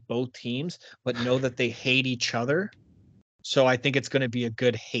basically hate both teams, but know that they hate each other. So I think it's going to be a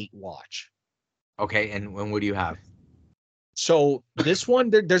good hate watch. Okay, and what do you have? So this one,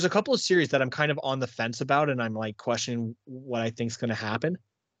 there's a couple of series that I'm kind of on the fence about, and I'm like questioning what I think is going to happen.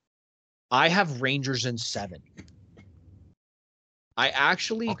 I have Rangers in 7. I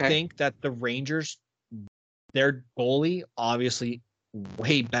actually think that the Rangers, their goalie, obviously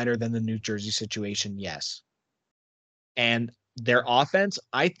way better than the New Jersey situation. Yes. And their offense,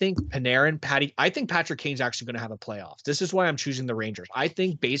 I think I think Patrick Kane's actually going to have a playoff. This is why I'm choosing the Rangers. I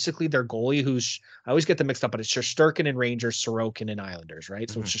think basically their goalie, I always get them mixed up, but it's Shesterkin and Rangers, Sorokin and Islanders, right?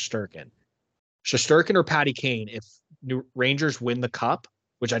 So it's Shesterkin or Patty Kane. If New Rangers win the cup,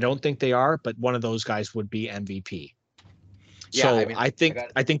 which I don't think they are, but one of those guys would be MVP. Yeah, so I think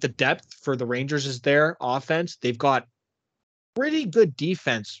the depth for the Rangers is their offense. They've got pretty good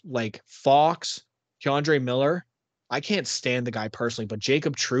defense, like Fox, Keandre Miller. I can't stand the guy personally, but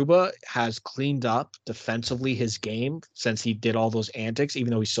Jacob Trouba has cleaned up defensively his game since he did all those antics,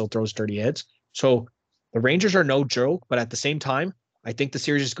 even though he still throws dirty hits. So the Rangers are no joke, but at the same time, I think the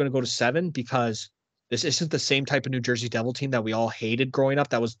series is going to go to 7 because this isn't the same type of New Jersey Devil team that we all hated growing up.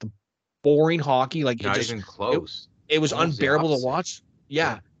 That was the boring hockey. Like not even close. It was almost unbearable to watch.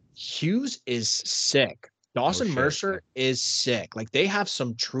 Yeah. Hughes is sick. Dawson Mercer is sick. Like they have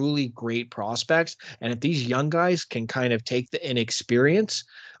some truly great prospects. And if these young guys can kind of take the inexperience,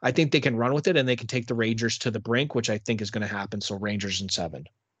 I think they can run with it and they can take the Rangers to the brink, which I think is going to happen. So Rangers in 7.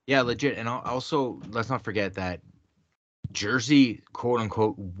 Yeah, legit. And also, let's not forget that Jersey, quote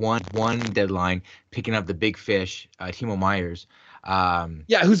unquote, one deadline, picking up the big fish, Timo Myers.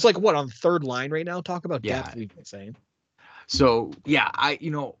 Who's like what on third line right now? Talk about depth, we've been saying. So yeah,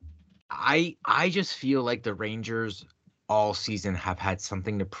 I just feel like the Rangers all season have had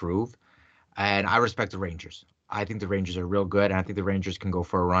something to prove, and I respect the Rangers. I think the Rangers are real good, and I think the Rangers can go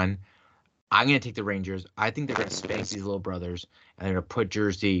for a run. I'm going to take the Rangers. I think they're going to spank these little brothers, and they're going to put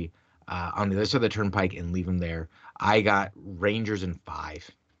Jersey on the other side of the turnpike and leave them there. I got Rangers in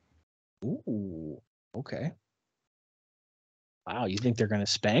 5. Ooh, okay. Wow, you think they're going to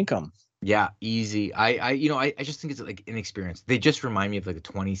spank them? Yeah, easy. I just think it's like inexperience. They just remind me of like the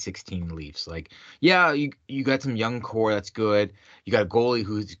 2016 Leafs. Like, yeah, you got some young core that's good. You got a goalie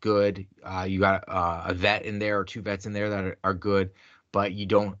who's good. You got a vet in there or 2 vets in there that are good, but you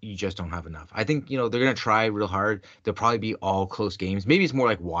just don't have enough. I think, they're gonna try real hard. They'll probably be all close games. Maybe it's more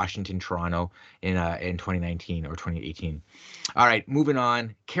like Washington, Toronto in 2019 or 2018. All right, moving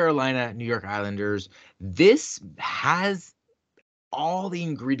on. Carolina, New York Islanders. This has all the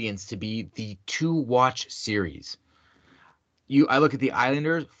ingredients to be the to-watch series. I look at the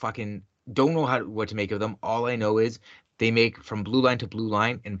Islanders, fucking don't know what to make of them. All I know is they make from blue line to blue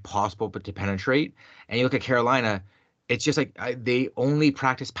line impossible but to penetrate. And you look at Carolina, it's just like they only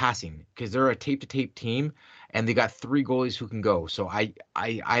practice passing because they're a tape-to-tape team, and they got 3 goalies who can go. So I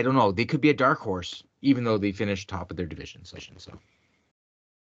don't know. They could be a dark horse, even though they finished top of their division. So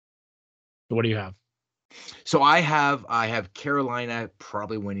what do you have? So I have Carolina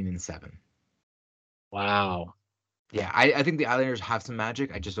probably winning in 7. Wow. Yeah, I think the Islanders have some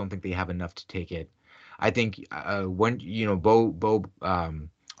magic. I just don't think they have enough to take it. I think when Bo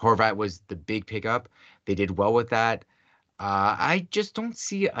Horvat was the big pickup, they did well with that. I just don't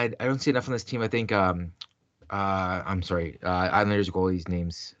see I don't see enough on this team. I think I'm sorry, Islanders goalie's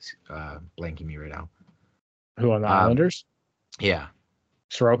name's blanking me right now. Who on the Islanders? Yeah.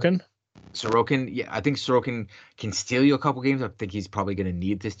 Sorokin, yeah, I think Sorokin can steal you a couple games. I think he's probably going to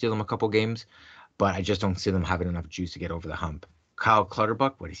need to steal them a couple games, but I just don't see them having enough juice to get over the hump. Kyle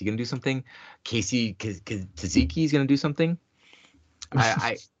Clutterbuck, what is he going to do something? Casey Taziki is going to do something.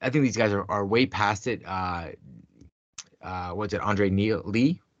 I think these guys are way past it. What's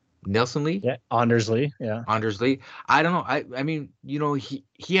it? Nelson Lee? Yeah, Anders Lee. Yeah. Anders Lee. I don't know. I mean,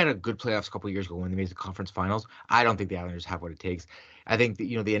 he had a good playoffs a couple of years ago when they made the conference finals. I don't think the Islanders have what it takes. I think that,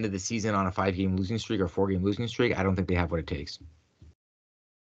 the end of the season on a 5-game losing streak or 4-game losing streak, I don't think they have what it takes.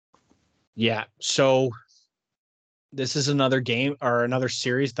 Yeah. So this is another game or another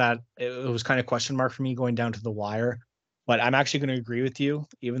series that it was kind of question mark for me going down to the wire. But I'm actually going to agree with you,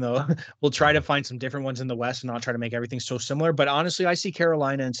 even though we'll try to find some different ones in the West and not try to make everything so similar. But honestly, I see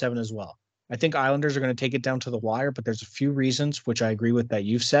Carolina in 7 as well. I think Islanders are going to take it down to the wire, but there's a few reasons which I agree with that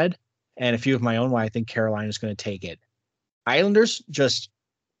you've said, and a few of my own why I think Carolina is going to take it. Islanders just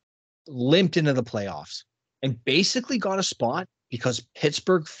limped into the playoffs and basically got a spot because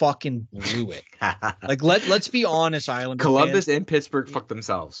Pittsburgh fucking blew it. Like let's be honest, Islanders. Columbus fans, and Pittsburgh fucked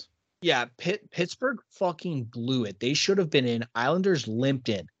themselves. yeah, Pittsburgh fucking blew it. They should have been in. Islanders limped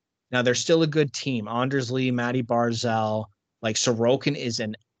in. Now they're still a good team. Anders Lee, Matty Barzell, like Sorokin is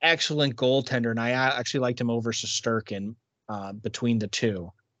an excellent goaltender, and I actually liked him over Shesterkin between the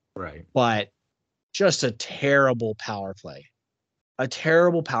two. Right. But just a terrible power play. A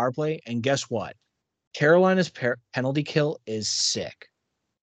terrible power play. And guess what? Carolina's penalty kill is sick.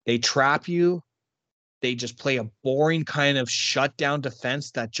 They trap you. They just play a boring kind of shutdown defense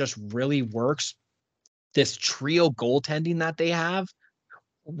that just really works. This trio goaltending that they have,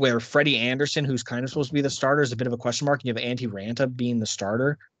 where Freddie Anderson, who's kind of supposed to be the starter, is a bit of a question mark. And you have Antti Ranta being the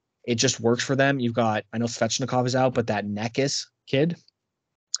starter. It just works for them. You've got, I know Svechnikov is out, but that Nekis kid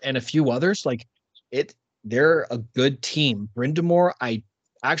and a few others, like they're a good team. Brindamore, I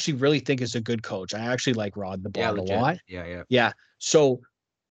actually really think is a good coach. I actually like Rod the Bod a lot. Yeah. So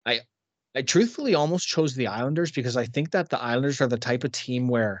I truthfully almost chose the Islanders because I think that the Islanders are the type of team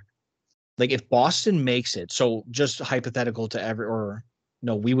where, like, if Boston makes it, so just hypothetical to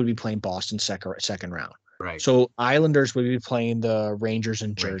we would be playing Boston second round. Right. So Islanders would be playing the Rangers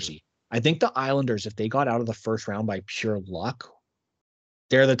in Jersey. I think the Islanders, if they got out of the first round by pure luck,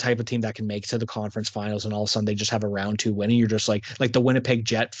 they're the type of team that can make it to the conference finals, and all of a sudden they just have a round 2 win, and you're just like the Winnipeg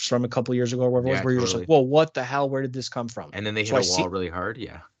Jets from a couple of years ago, or whatever it was, where you're just like, whoa, what the hell? Where did this come from? And then they hit a wall really hard.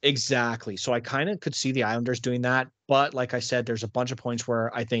 Yeah, exactly. So I kind of could see the Islanders doing that, but like I said, there's a bunch of points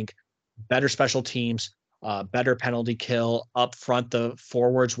where I think better special teams, better penalty kill up front, the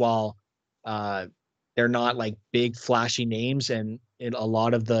forwards, while they're not like big flashy names, and a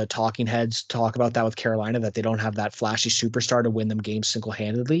lot of the talking heads talk about that with Carolina, that they don't have that flashy superstar to win them games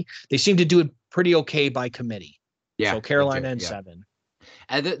single-handedly. They seem to do it pretty okay by committee. Yeah. So Carolina in 7.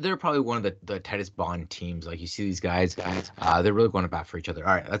 And they're probably one of the tightest bond teams. Like, you see these guys, they're really going to bat for each other.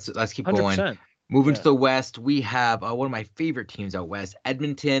 All right, let's keep 100%. Going. Moving to the West, we have one of my favorite teams out West,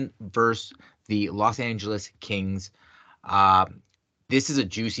 Edmonton versus the Los Angeles Kings. This is a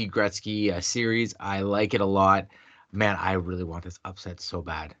juicy Gretzky series. I like it a lot. Man, I really want this upset so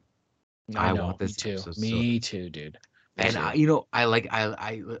bad. I want this. Me too, dude. And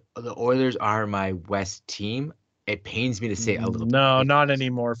the Oilers are my West team. It pains me to say a little bit. No, not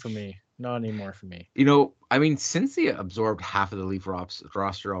anymore for me. Not anymore for me. I mean, since they absorbed half of the Leaf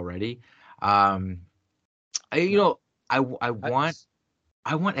roster already, I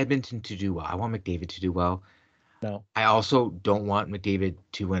want Edmonton to do well. I want McDavid to do well. No. I also don't want McDavid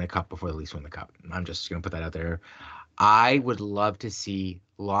to win a cup before the Leafs win the cup. I'm just going to put that out there. I would love to see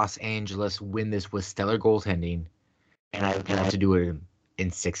Los Angeles win this with stellar goaltending, and I would love to do it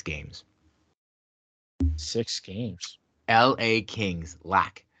in 6 games. 6 games. LA Kings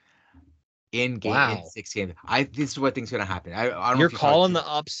lack in 6 games. This is what I think's going to happen. I don't know. You're calling the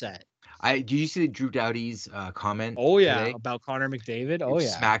upset. Did you see Drew Doughty's comment? Oh yeah, today? About Connor McDavid. Oh yeah,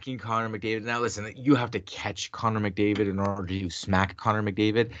 smacking Connor McDavid. Now listen, you have to catch Connor McDavid in order to smack Connor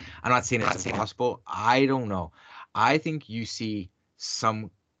McDavid. I'm not saying it's impossible. I don't know. I think you see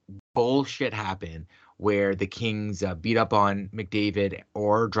some bullshit happen where the Kings beat up on McDavid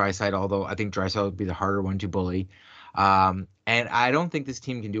or Draisaitl, although I think Draisaitl would be the harder one to bully. And I don't think this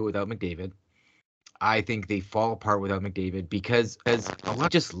team can do it without McDavid. I think they fall apart without McDavid because a lot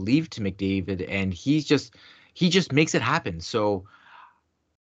just leave to McDavid, and he just makes it happen. So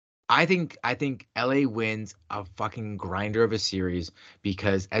I think LA wins a fucking grinder of a series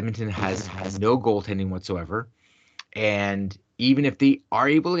because Edmonton has no goaltending whatsoever. And even if they are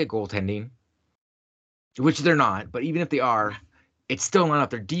able to get goaltending, which they're not, but even if they are, it's still not enough.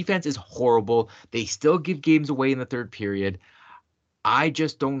 Their defense is horrible. They still give games away in the third period. I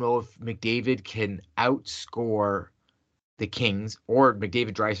just don't know if McDavid can outscore the Kings, or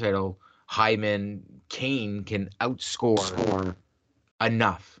McDavid, Draisaitl, Hyman, Kane can outscore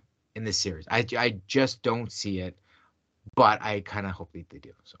enough in this series. I just don't see it, but I kind of hope they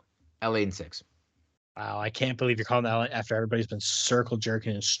do. So LA in 6. Wow, I can't believe you're calling that after everybody's been circle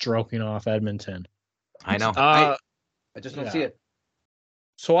jerking and stroking off Edmonton. I know. I just don't see it.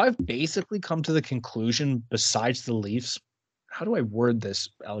 So I've basically come to the conclusion, besides the Leafs, how do I word this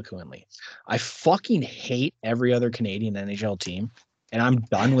eloquently? I fucking hate every other Canadian NHL team, and I'm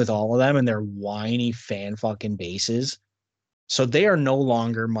done with all of them and their whiny fan fucking bases. So they are no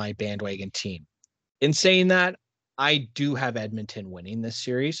longer my bandwagon team. In saying that, I do have Edmonton winning this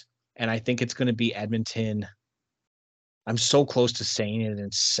series, and I think it's going to be Edmonton. I'm so close to saying it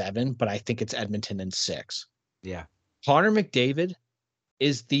in 7, but I think it's Edmonton in 6. Yeah. Connor McDavid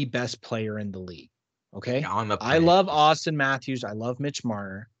is the best player in the league. Okay. On the I planet. love Austin Matthews. I love Mitch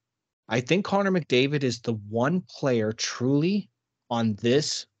Marner. I think Connor McDavid is the one player truly on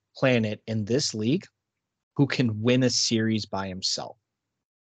this planet in this league who can win a series by himself.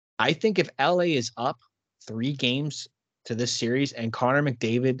 I think if LA is up 3 games to this series and Connor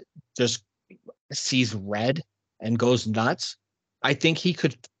McDavid just sees red and goes nuts, I think he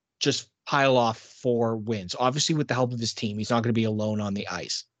could just pile off 4 wins. Obviously, with the help of his team, he's not going to be alone on the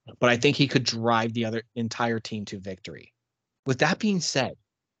ice, but I think he could drive the other entire team to victory. With that being said,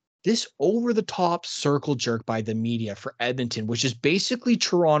 this over the top circle jerk by the media for Edmonton, which is basically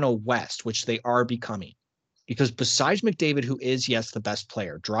Toronto West, which they are becoming, because besides McDavid, who is, yes, the best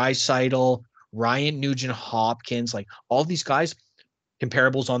player, Draisaitl, Ryan Nugent Hopkins, like all these guys,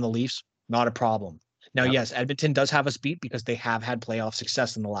 comparables on the Leafs, not a problem. Now, Yep. yes, Edmonton does have us beat because they have had playoff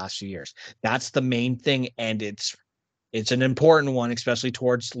success in the last few years. That's the main thing, and it's an important one, especially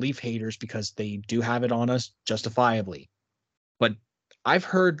towards Leaf haters, because they do have it on us justifiably. But I've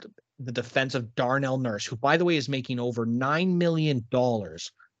heard the defense of Darnell Nurse, who, by the way, is making over $9 million,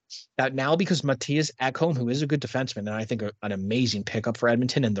 that now because Matthias Ekholm, who is a good defenseman, and I think an amazing pickup for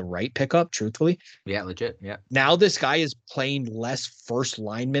Edmonton and the right pickup, truthfully. Yeah, legit. Yeah. Now this guy is playing less first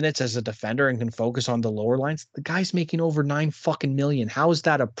line minutes as a defender and can focus on the lower lines. The guy's making over 9 fucking million. How is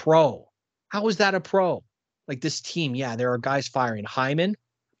that a pro? How is that a pro? Like this team, yeah, there are guys firing. Hyman,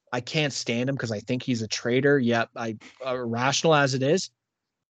 I can't stand him because I think he's a traitor. Yep, rational as it is,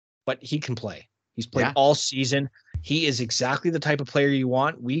 but he can play. He's played Yeah. all season. He is exactly the type of player you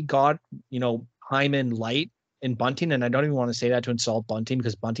want. We got, Hyman light in Bunting, and I don't even want to say that to insult Bunting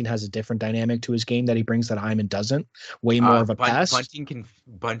because Bunting has a different dynamic to his game that he brings that Hyman doesn't. Way more of a pest.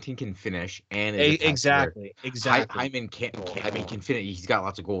 Bunting can finish and is a pest. Exactly. Hyman can't. I mean, can finish. He's got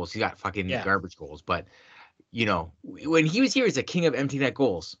lots of goals. He's got fucking garbage goals. But when he was here, he's a king of empty net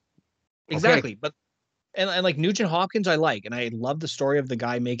goals. Exactly. Okay. But and like Nugent Hopkins, I like, and I love the story of the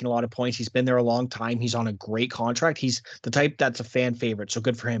guy making a lot of points. He's been there a long time. He's on a great contract. He's the type that's a fan favorite, so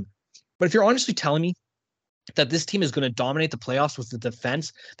good for him. But if you're honestly telling me that this team is going to dominate the playoffs with the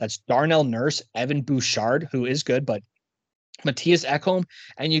defense that's Darnell Nurse, Evan Bouchard, who is good, but Matthias Ekholm,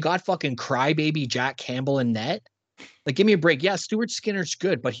 and you got fucking crybaby Jack Campbell in net, like, give me a break. Yeah, Stuart Skinner's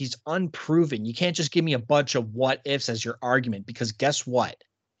good, but he's unproven. You can't just give me a bunch of what ifs as your argument, because guess what?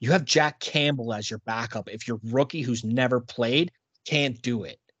 You have Jack Campbell as your backup. If your rookie who's never played can't do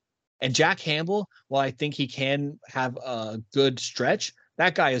it. And Jack Campbell, while I think he can have a good stretch,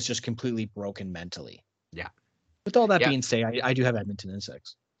 that guy is just completely broken mentally. Yeah. With all that being said, I do have Edmonton in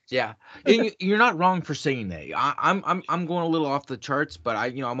 6. Yeah, you're not wrong for saying that. I'm going a little off the charts, but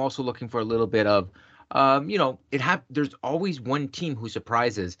I'm also looking for a little bit of, there's always one team who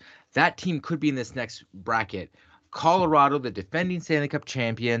surprises. That team could be in this next bracket. Colorado, the defending Stanley Cup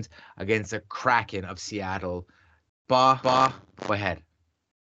champions, against the Kraken of Seattle. Go ahead.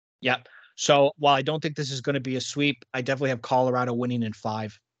 Yep. So while I don't think this is going to be a sweep, I definitely have Colorado winning in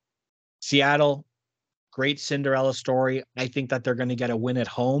 5. Seattle, great Cinderella story. I think that they're going to get a win at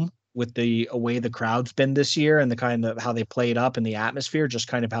home with the way the crowd's been this year and the kind of how they played up in the atmosphere, just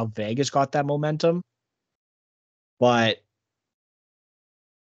kind of how Vegas got that momentum. But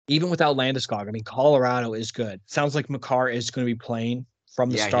even without Landeskog, I mean, Colorado is good. Sounds like Makar is going to be playing from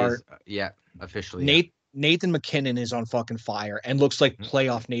the start. Officially. Nathan McKinnon is on fucking fire and looks like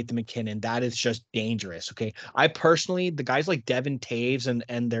playoff Nathan McKinnon. That is just dangerous. Okay. I personally, the guys like Devin Taves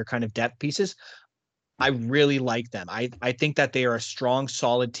and their kind of depth pieces, I really like them. I think that they are a strong,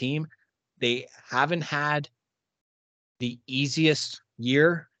 solid team. They haven't had the easiest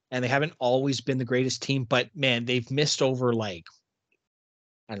year and they haven't always been the greatest team, but man, they've missed over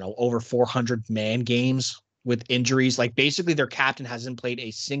over 400 man games with injuries. Like basically their captain hasn't played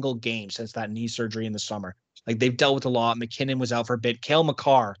a single game since that knee surgery in the summer. Like they've dealt with a lot. McKinnon was out for a bit. Cale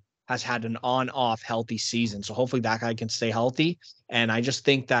Makar has had an on-off healthy season. So hopefully that guy can stay healthy. And I just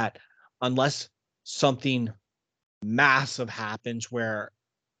think that unless something massive happens where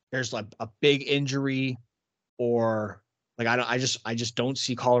there's like a big injury or like I just don't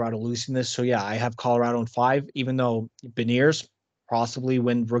see Colorado losing this. So yeah, I have Colorado in 5, even though Beniers possibly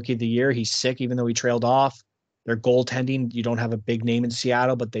win rookie of the year. He's sick, even though he trailed off. Their goaltending, you don't have a big name in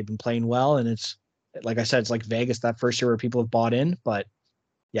Seattle, but they've been playing well. And it's like I said, it's like Vegas that first year where people have bought in. But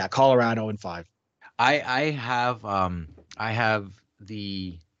yeah, Colorado in 5. I have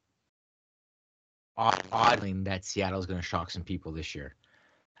the odd feeling that Seattle's going to shock some people this year.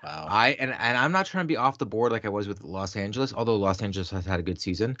 Wow. And I'm not trying to be off the board like I was with Los Angeles, although Los Angeles has had a good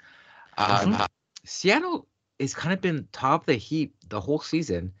season. Seattle has kind of been top of the heap the whole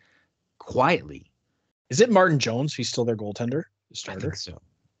season quietly. Is it Martin Jones? He's still their goaltender, the I starter. think so.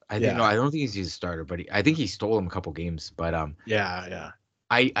 I think no, I don't think he's a starter, but I think he stole him a couple games. But Yeah.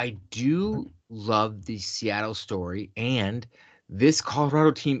 I do love the Seattle story, and this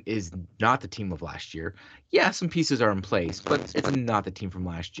Colorado team is not the team of last year. Yeah, some pieces are in place, but it's not the team from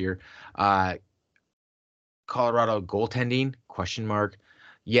last year. Colorado goaltending, question mark.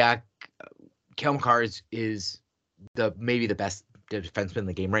 Yeah, Cale Makar is maybe the best defenseman in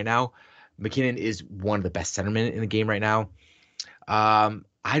the game right now. McKinnon is one of the best centermen in the game right now.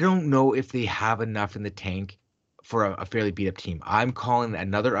 I don't know if they have enough in the tank for a fairly beat up team. I'm calling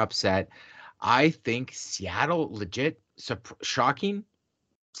another upset. I think Seattle legit shocking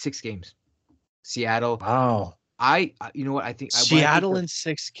 6 games. Seattle. Wow. You know what I think Seattle in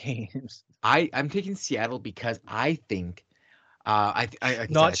 6 games. I'm taking Seattle because I think like I Not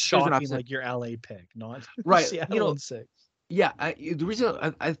said, there's an shocking upset. like your LA pick, not Right. Seattle in 6. Yeah, the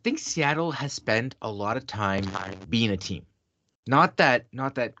reason I think Seattle has spent a lot of time being a team. Not that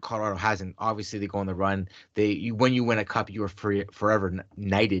Colorado hasn't. Obviously, they go on the run. When you win a cup, you are forever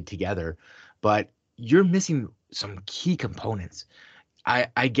knighted together. But you're missing some key components.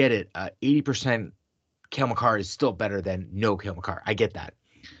 I get it. 80% Cale Makar is still better than no Cale Makar. I get that.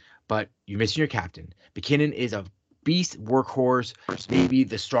 But you're missing your captain. McKinnon is a beast workhorse, maybe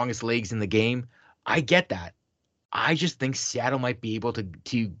the strongest legs in the game. I get that. I just think Seattle might be able to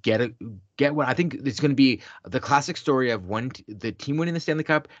get what I think it's going to be the classic story of the team winning the Stanley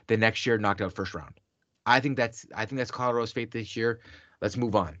Cup, the next year knocked out first round. I think that's Colorado's fate this year. Let's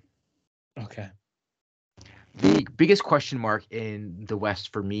move on. Okay. The biggest question mark in the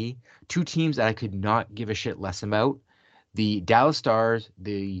West for me, 2 teams that I could not give a shit less about, the Dallas Stars,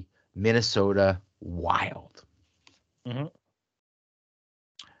 the Minnesota Wild. Mm-hmm.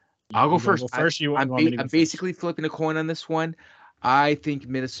 I'll go first. I'm basically flipping a coin on this one. I think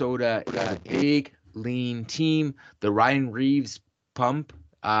Minnesota is a big, lean team. The Ryan Reeves pump,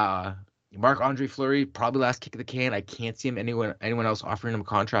 Marc-Andre Fleury, probably last kick of the can. I can't see anyone else offering him a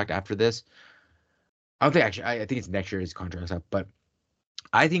contract after this. I don't think actually. I think it's next year his contract's up, but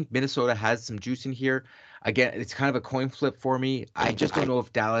I think Minnesota has some juice in here. Again, it's kind of a coin flip for me. I just don't know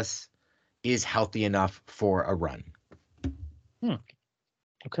if Dallas is healthy enough for a run.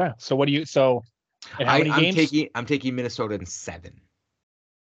 Okay. So what do you and how many games? I'm taking Minnesota in 7.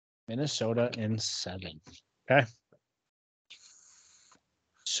 Minnesota in 7. Okay.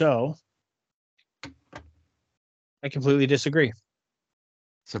 So I completely disagree.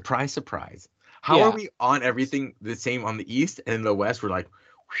 Surprise, surprise. How are we on everything the same on the East, and in the West we're like,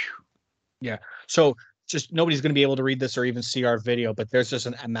 whew. Yeah. So just nobody's going to be able to read this or even see our video, but there's just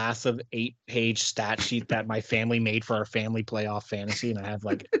a massive 8-page stat sheet that my family made for our family playoff fantasy, and I have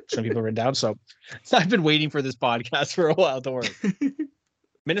like some people written down. So I've been waiting for this podcast for a while to work.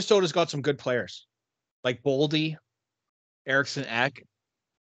 Minnesota's got some good players like Boldy, Eriksson Ek,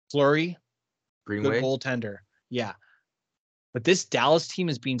 Fleury, Greenway, good goaltender. Yeah. But this Dallas team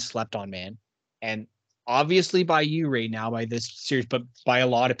is being slept on, man. And obviously by you right now, by this series, but by a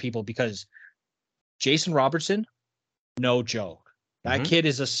lot of people, because Jason Robertson, no joke. That kid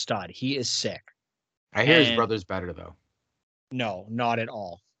is a stud. He is sick. I hear his brother's better, though. No, not at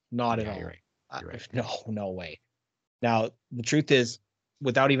all. Not at all. You're right. No way. Now, the truth is,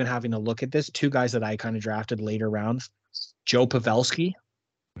 without even having to look at this, 2 guys that I kind of drafted later rounds, Joe Pavelski,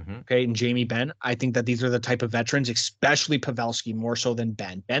 okay, and Jamie Benn. I think that these are the type of veterans, especially Pavelski, more so than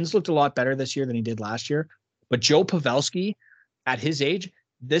Ben. Ben's looked a lot better this year than he did last year. But Joe Pavelski, at his age,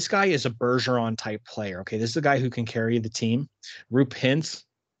 this guy is a Bergeron type player. Okay, this is a guy who can carry the team. Rupe Hintz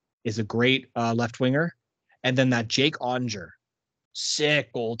is a great left winger. And then that Jake Ottinger,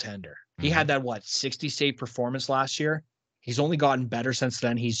 sick goaltender. He had that 60 save performance last year. He's only gotten better since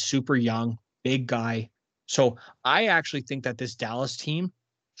then. He's super young, big guy. So I actually think that this Dallas team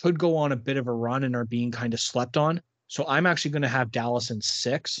could go on a bit of a run and are being kind of slept on. So I'm actually going to have Dallas in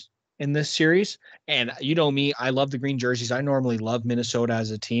 6 in this series. And you know me, I love the green jerseys. I normally love Minnesota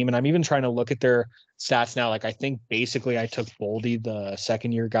as a team. And I'm even trying to look at their stats now. Like, I think basically I took Boldy, the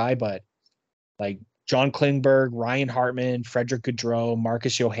second-year guy, but like John Klingberg, Ryan Hartman, Frederick Gaudreau,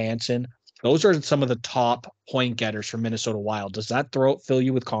 Marcus Johansson, those are some of the top point getters for Minnesota Wild. Does that fill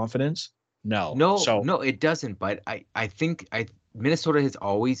you with confidence? No. No, it doesn't. But I think Minnesota is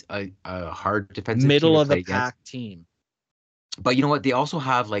always a hard defensive middle team of the pack team. But you know what? They also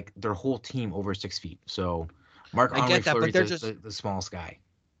have like their whole team over 6 feet. So Marc-Andre Fleury is the smallest guy.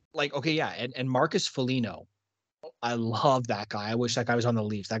 Like, okay, yeah, and Marcus Foligno, I love that guy. I wish that guy was on the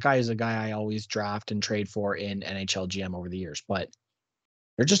Leafs. That guy is a guy I always draft and trade for in NHL GM over the years. But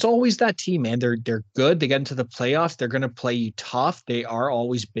they're just always that team, man. They're good. They get into the playoffs. They're going to play you tough. They are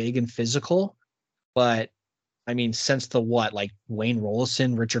always big and physical. But I mean, since the what, like Wayne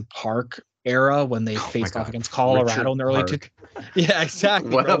Rollison, Richard Park era when they Oh my faced off God, against Colorado Richard in the early two. Park. Yeah,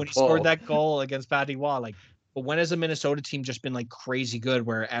 exactly, What bro. a When he scored pull. that goal against Patty Waugh, like, but when has a Minnesota team just been like crazy good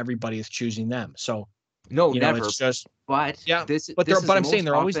where everybody is choosing them? So, No, it's never. just But yeah. this But they're this is but the I'm saying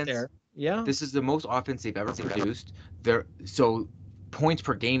most they're always offense. there. Yeah. This is the most offense they've ever produced. There, so points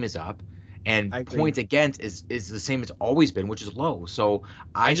per game is up, and I agree. points against is the same it's always been, which is low. So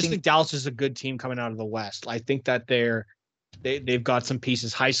I I just think, think Dallas is a good team coming out of the West. I think that they've got some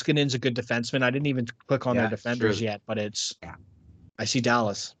pieces. Heiskanen's a good defenseman. I didn't even click on their yeah, defenders true. yet, but it's Yeah. I see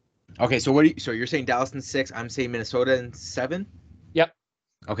Dallas. Okay, so so you're saying Dallas in 6, I'm saying Minnesota in 7? Yep.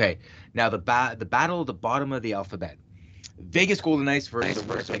 Okay. Now the battle at the bottom of the alphabet. Vegas Golden Knights versus the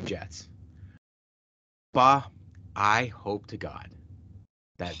Winnipeg Jets. Bah, I hope to God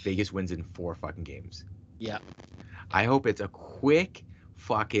that Vegas wins in 4 fucking games. Yeah. I hope it's a quick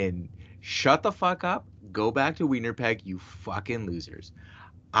fucking shut the fuck up, go back to Winnipeg, you fucking losers.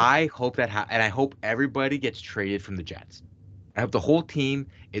 I hope and I hope everybody gets traded from the Jets. I hope the whole team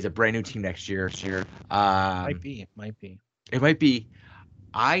is a brand new team next year. Might be. Might be. It might be.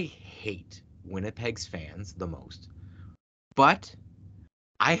 I hate Winnipeg's fans the most, but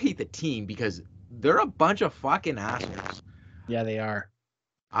I hate the team because they're a bunch of fucking assholes. Yeah, they are.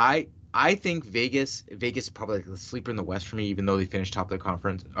 I think Vegas is probably like the sleeper in the West for me, even though they finished top of their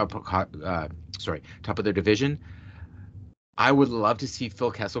conference. Top of their division. I would love to see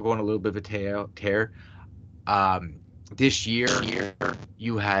Phil Kessel go on a little bit of a tear. This year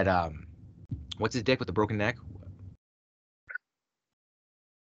you had what's his dick with the broken neck?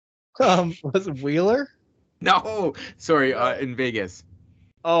 Was it Wheeler? No, sorry, in Vegas.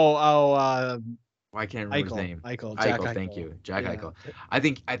 Oh, I can't remember his Eichel. name. Jack Eichel, thank Eichel. you, Jack Yeah. Eichel. I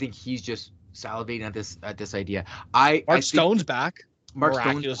think he's just salivating at this idea. Mark I think Stone's back Mark Stone,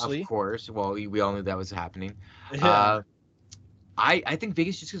 of miraculously. course. Well, we all knew that was happening. Yeah. I think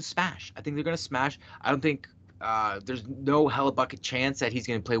Vegas is just gonna smash. I think they're gonna smash. I don't think there's no Hellebucket chance that he's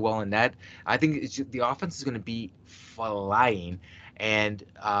gonna play well in net. I think the offense is gonna be flying, and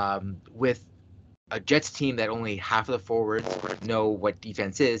with a Jets team that only half of the forwards know what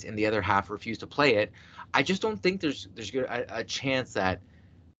defense is and the other half refuse to play it, I just don't think there's a chance that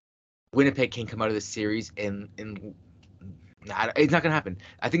Winnipeg can come out of this series and it's not gonna happen.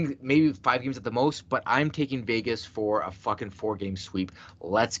 I think maybe 5 games at the most, but I'm taking Vegas for a fucking 4-game sweep.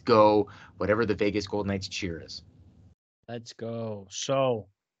 Let's go, whatever the Vegas Golden Knights cheer is. Let's go. So,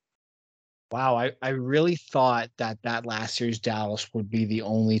 wow, I really thought that last year's Dallas would be the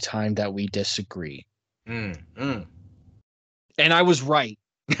only time that we disagree. And I was right.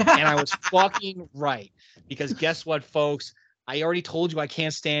 And I was fucking right. Because guess what, folks? I already told you I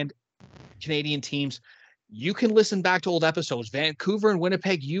can't stand Canadian teams. You can listen back to old episodes. Vancouver and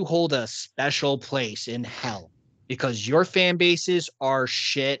Winnipeg, you hold a special place in hell because your fan bases are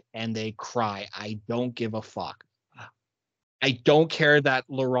shit and they cry. I don't give a fuck. I don't care that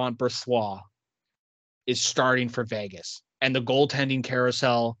Laurent Brossoit is starting for Vegas and the goaltending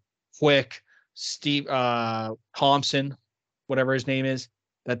carousel, Quick, Steve Thompson, whatever his name is,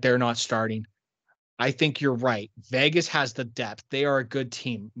 that they're not starting. I think you're right. Vegas has the depth. They are a good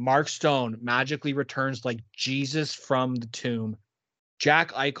team. Mark Stone magically returns like Jesus from the tomb.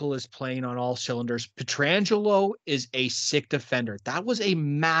 Jack Eichel is playing on all cylinders. Pietrangelo is a sick defender. That was a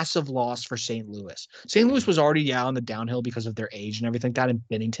massive loss for St. Louis. St. Louis was already on the downhill because of their age and everything like that. And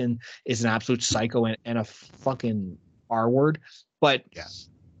Bennington is an absolute psycho and a fucking R word. But Yeah.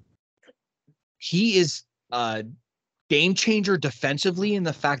 he is game changer defensively in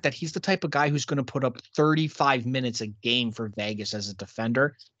the fact that he's the type of guy who's going to put up 35 minutes a game for Vegas as a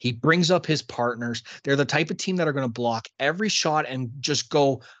defender. He brings up his partners. They're the type of team that are going to block every shot and just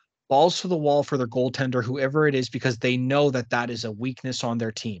go balls to the wall for their goaltender, whoever it is, because they know that that is a weakness on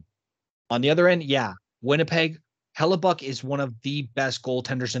their team. On the other end, yeah, Winnipeg, Hellebuck is one of the best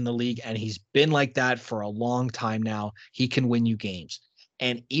goaltenders in the league, and he's been like that for a long time now. He can win you games.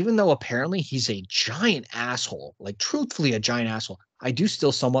 And even though apparently he's a giant asshole, like truthfully a giant asshole, I do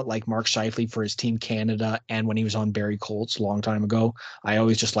still somewhat like Mark Scheifele for his Team Canada and when he was on Barrie Colts a long time ago. I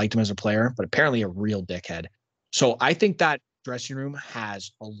always just liked him as a player, but apparently a real dickhead. So I think that dressing room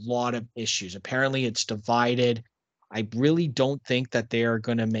has a lot of issues. Apparently it's divided. I really don't think that they are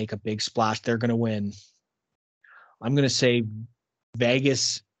going to make a big splash. They're going to win. I'm going to say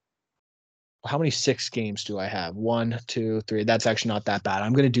Vegas How many 6 games do I have? 1, 2, 3. That's actually not that bad.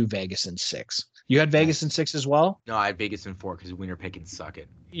 I'm going to do Vegas in 6. You had Vegas in 6 as well? No, I had Vegas in 4 because winner pick can suck it.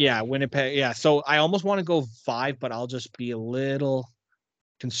 Yeah, Winnipeg. Yeah, so I almost want to go 5, but I'll just be a little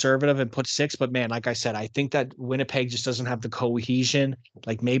conservative and put 6. But man, like I said, I think that Winnipeg just doesn't have the cohesion.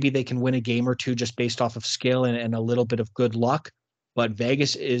 Like maybe they can win a game or two just based off of skill and a little bit of good luck. But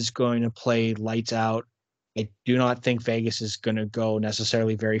Vegas is going to play lights out. I do not think Vegas is going to go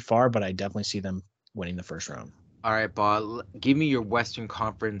necessarily very far, but I definitely see them winning the first round. All right, Bob, give me your Western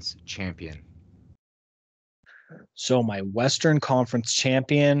Conference champion. So my Western Conference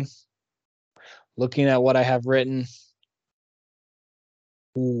champion, looking at what I have written.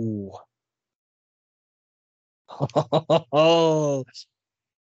 Ooh. Oh,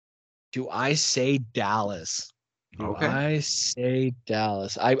 do I say Dallas? Do Okay. I say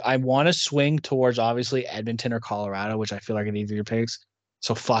Dallas? I want to swing towards obviously Edmonton or Colorado, which I feel like are the easier picks.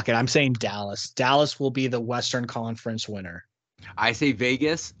 So fuck it. I'm saying Dallas. Dallas will be the Western Conference winner. I say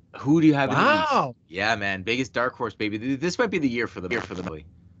Vegas. Who do you have in the East? Wow. Yeah, man. Vegas dark horse, baby. This might be the year for them. The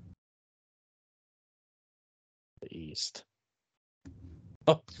East.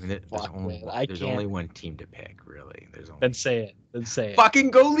 Oh, I mean, fuck, man. I there's can't. only one team to pick, really. There's only Then say it. Then say it.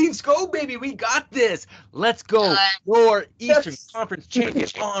 fucking go Leafs, go, baby. We got this. Let's go. Your Eastern Conference champion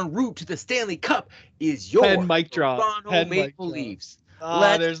en route to the Stanley Cup is your Pen mic drop. Toronto Pen mic Maple drop. Leafs.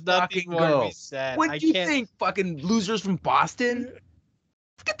 Let's there's fucking nothing more to go. be said. What do you think, fucking losers from Boston?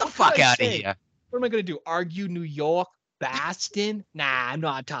 Get the fuck out of here. What am I going to do? Argue New York? Boston? Nah, I'm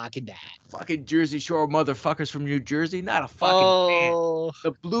not talking that. Fucking Jersey Shore motherfuckers from New Jersey. Not a fucking fan.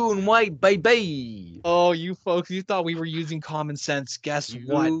 The blue and white, baby. Oh, you folks, you thought we were using common sense. Guess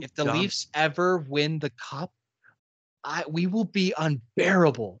what? If the Leafs ever win the cup, we will be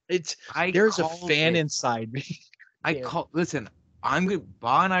unbearable. There's a fan inside me. Listen,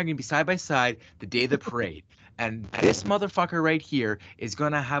 Bob and I are gonna be side by side the day of the parade. And this motherfucker right here is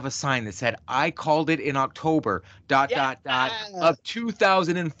gonna have a sign that said, "I called it in October, .. of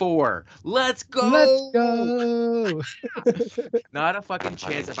 2004. Let's go. Let's go. Not a fucking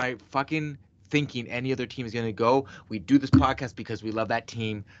chance if I fucking thinking any other team is gonna go. We do this podcast because we love that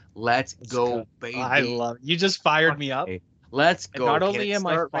team. Let's go, baby. I love it. You just fired me up. Let's go. And not only am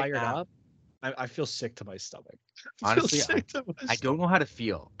I fired up, I feel sick to my stomach. Honestly, I don't know how to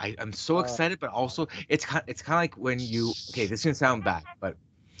feel. I'm so excited, but also it's kind of like when you this is gonna sound bad, but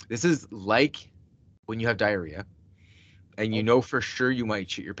this is like when you have diarrhea and you know for sure you might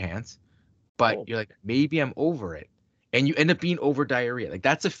shit your pants, but you're like, maybe I'm over it. And you end up being over diarrhea. Like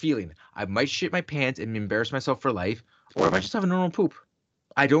that's a feeling. I might shit my pants and embarrass myself for life, or I might just have a normal poop.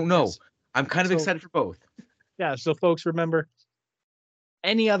 I don't know. Yes. I'm kind of excited for both. Yeah, so folks, remember,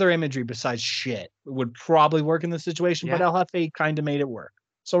 any other imagery besides shit would probably work in this situation, but LFA kind of made it work.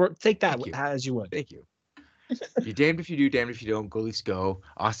 So take that as you would. Thank you. You're damned if you do, damned if you don't. Go Leafs, go.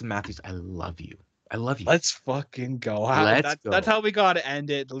 Austin Matthews, I love you. I love you. Let's fucking go. That's how we got to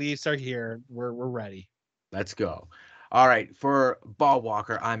end it. The Leafs are here. We're ready. Let's go. All right. For Ball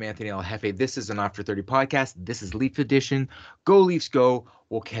Walker, I'm Anthony El Jefe. This is an After 30 podcast. This is Leaf Edition. Go Leafs, go.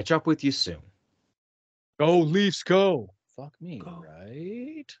 We'll catch up with you soon. Go Leafs, go. Fuck me,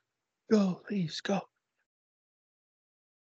 right? Go Leafs, go.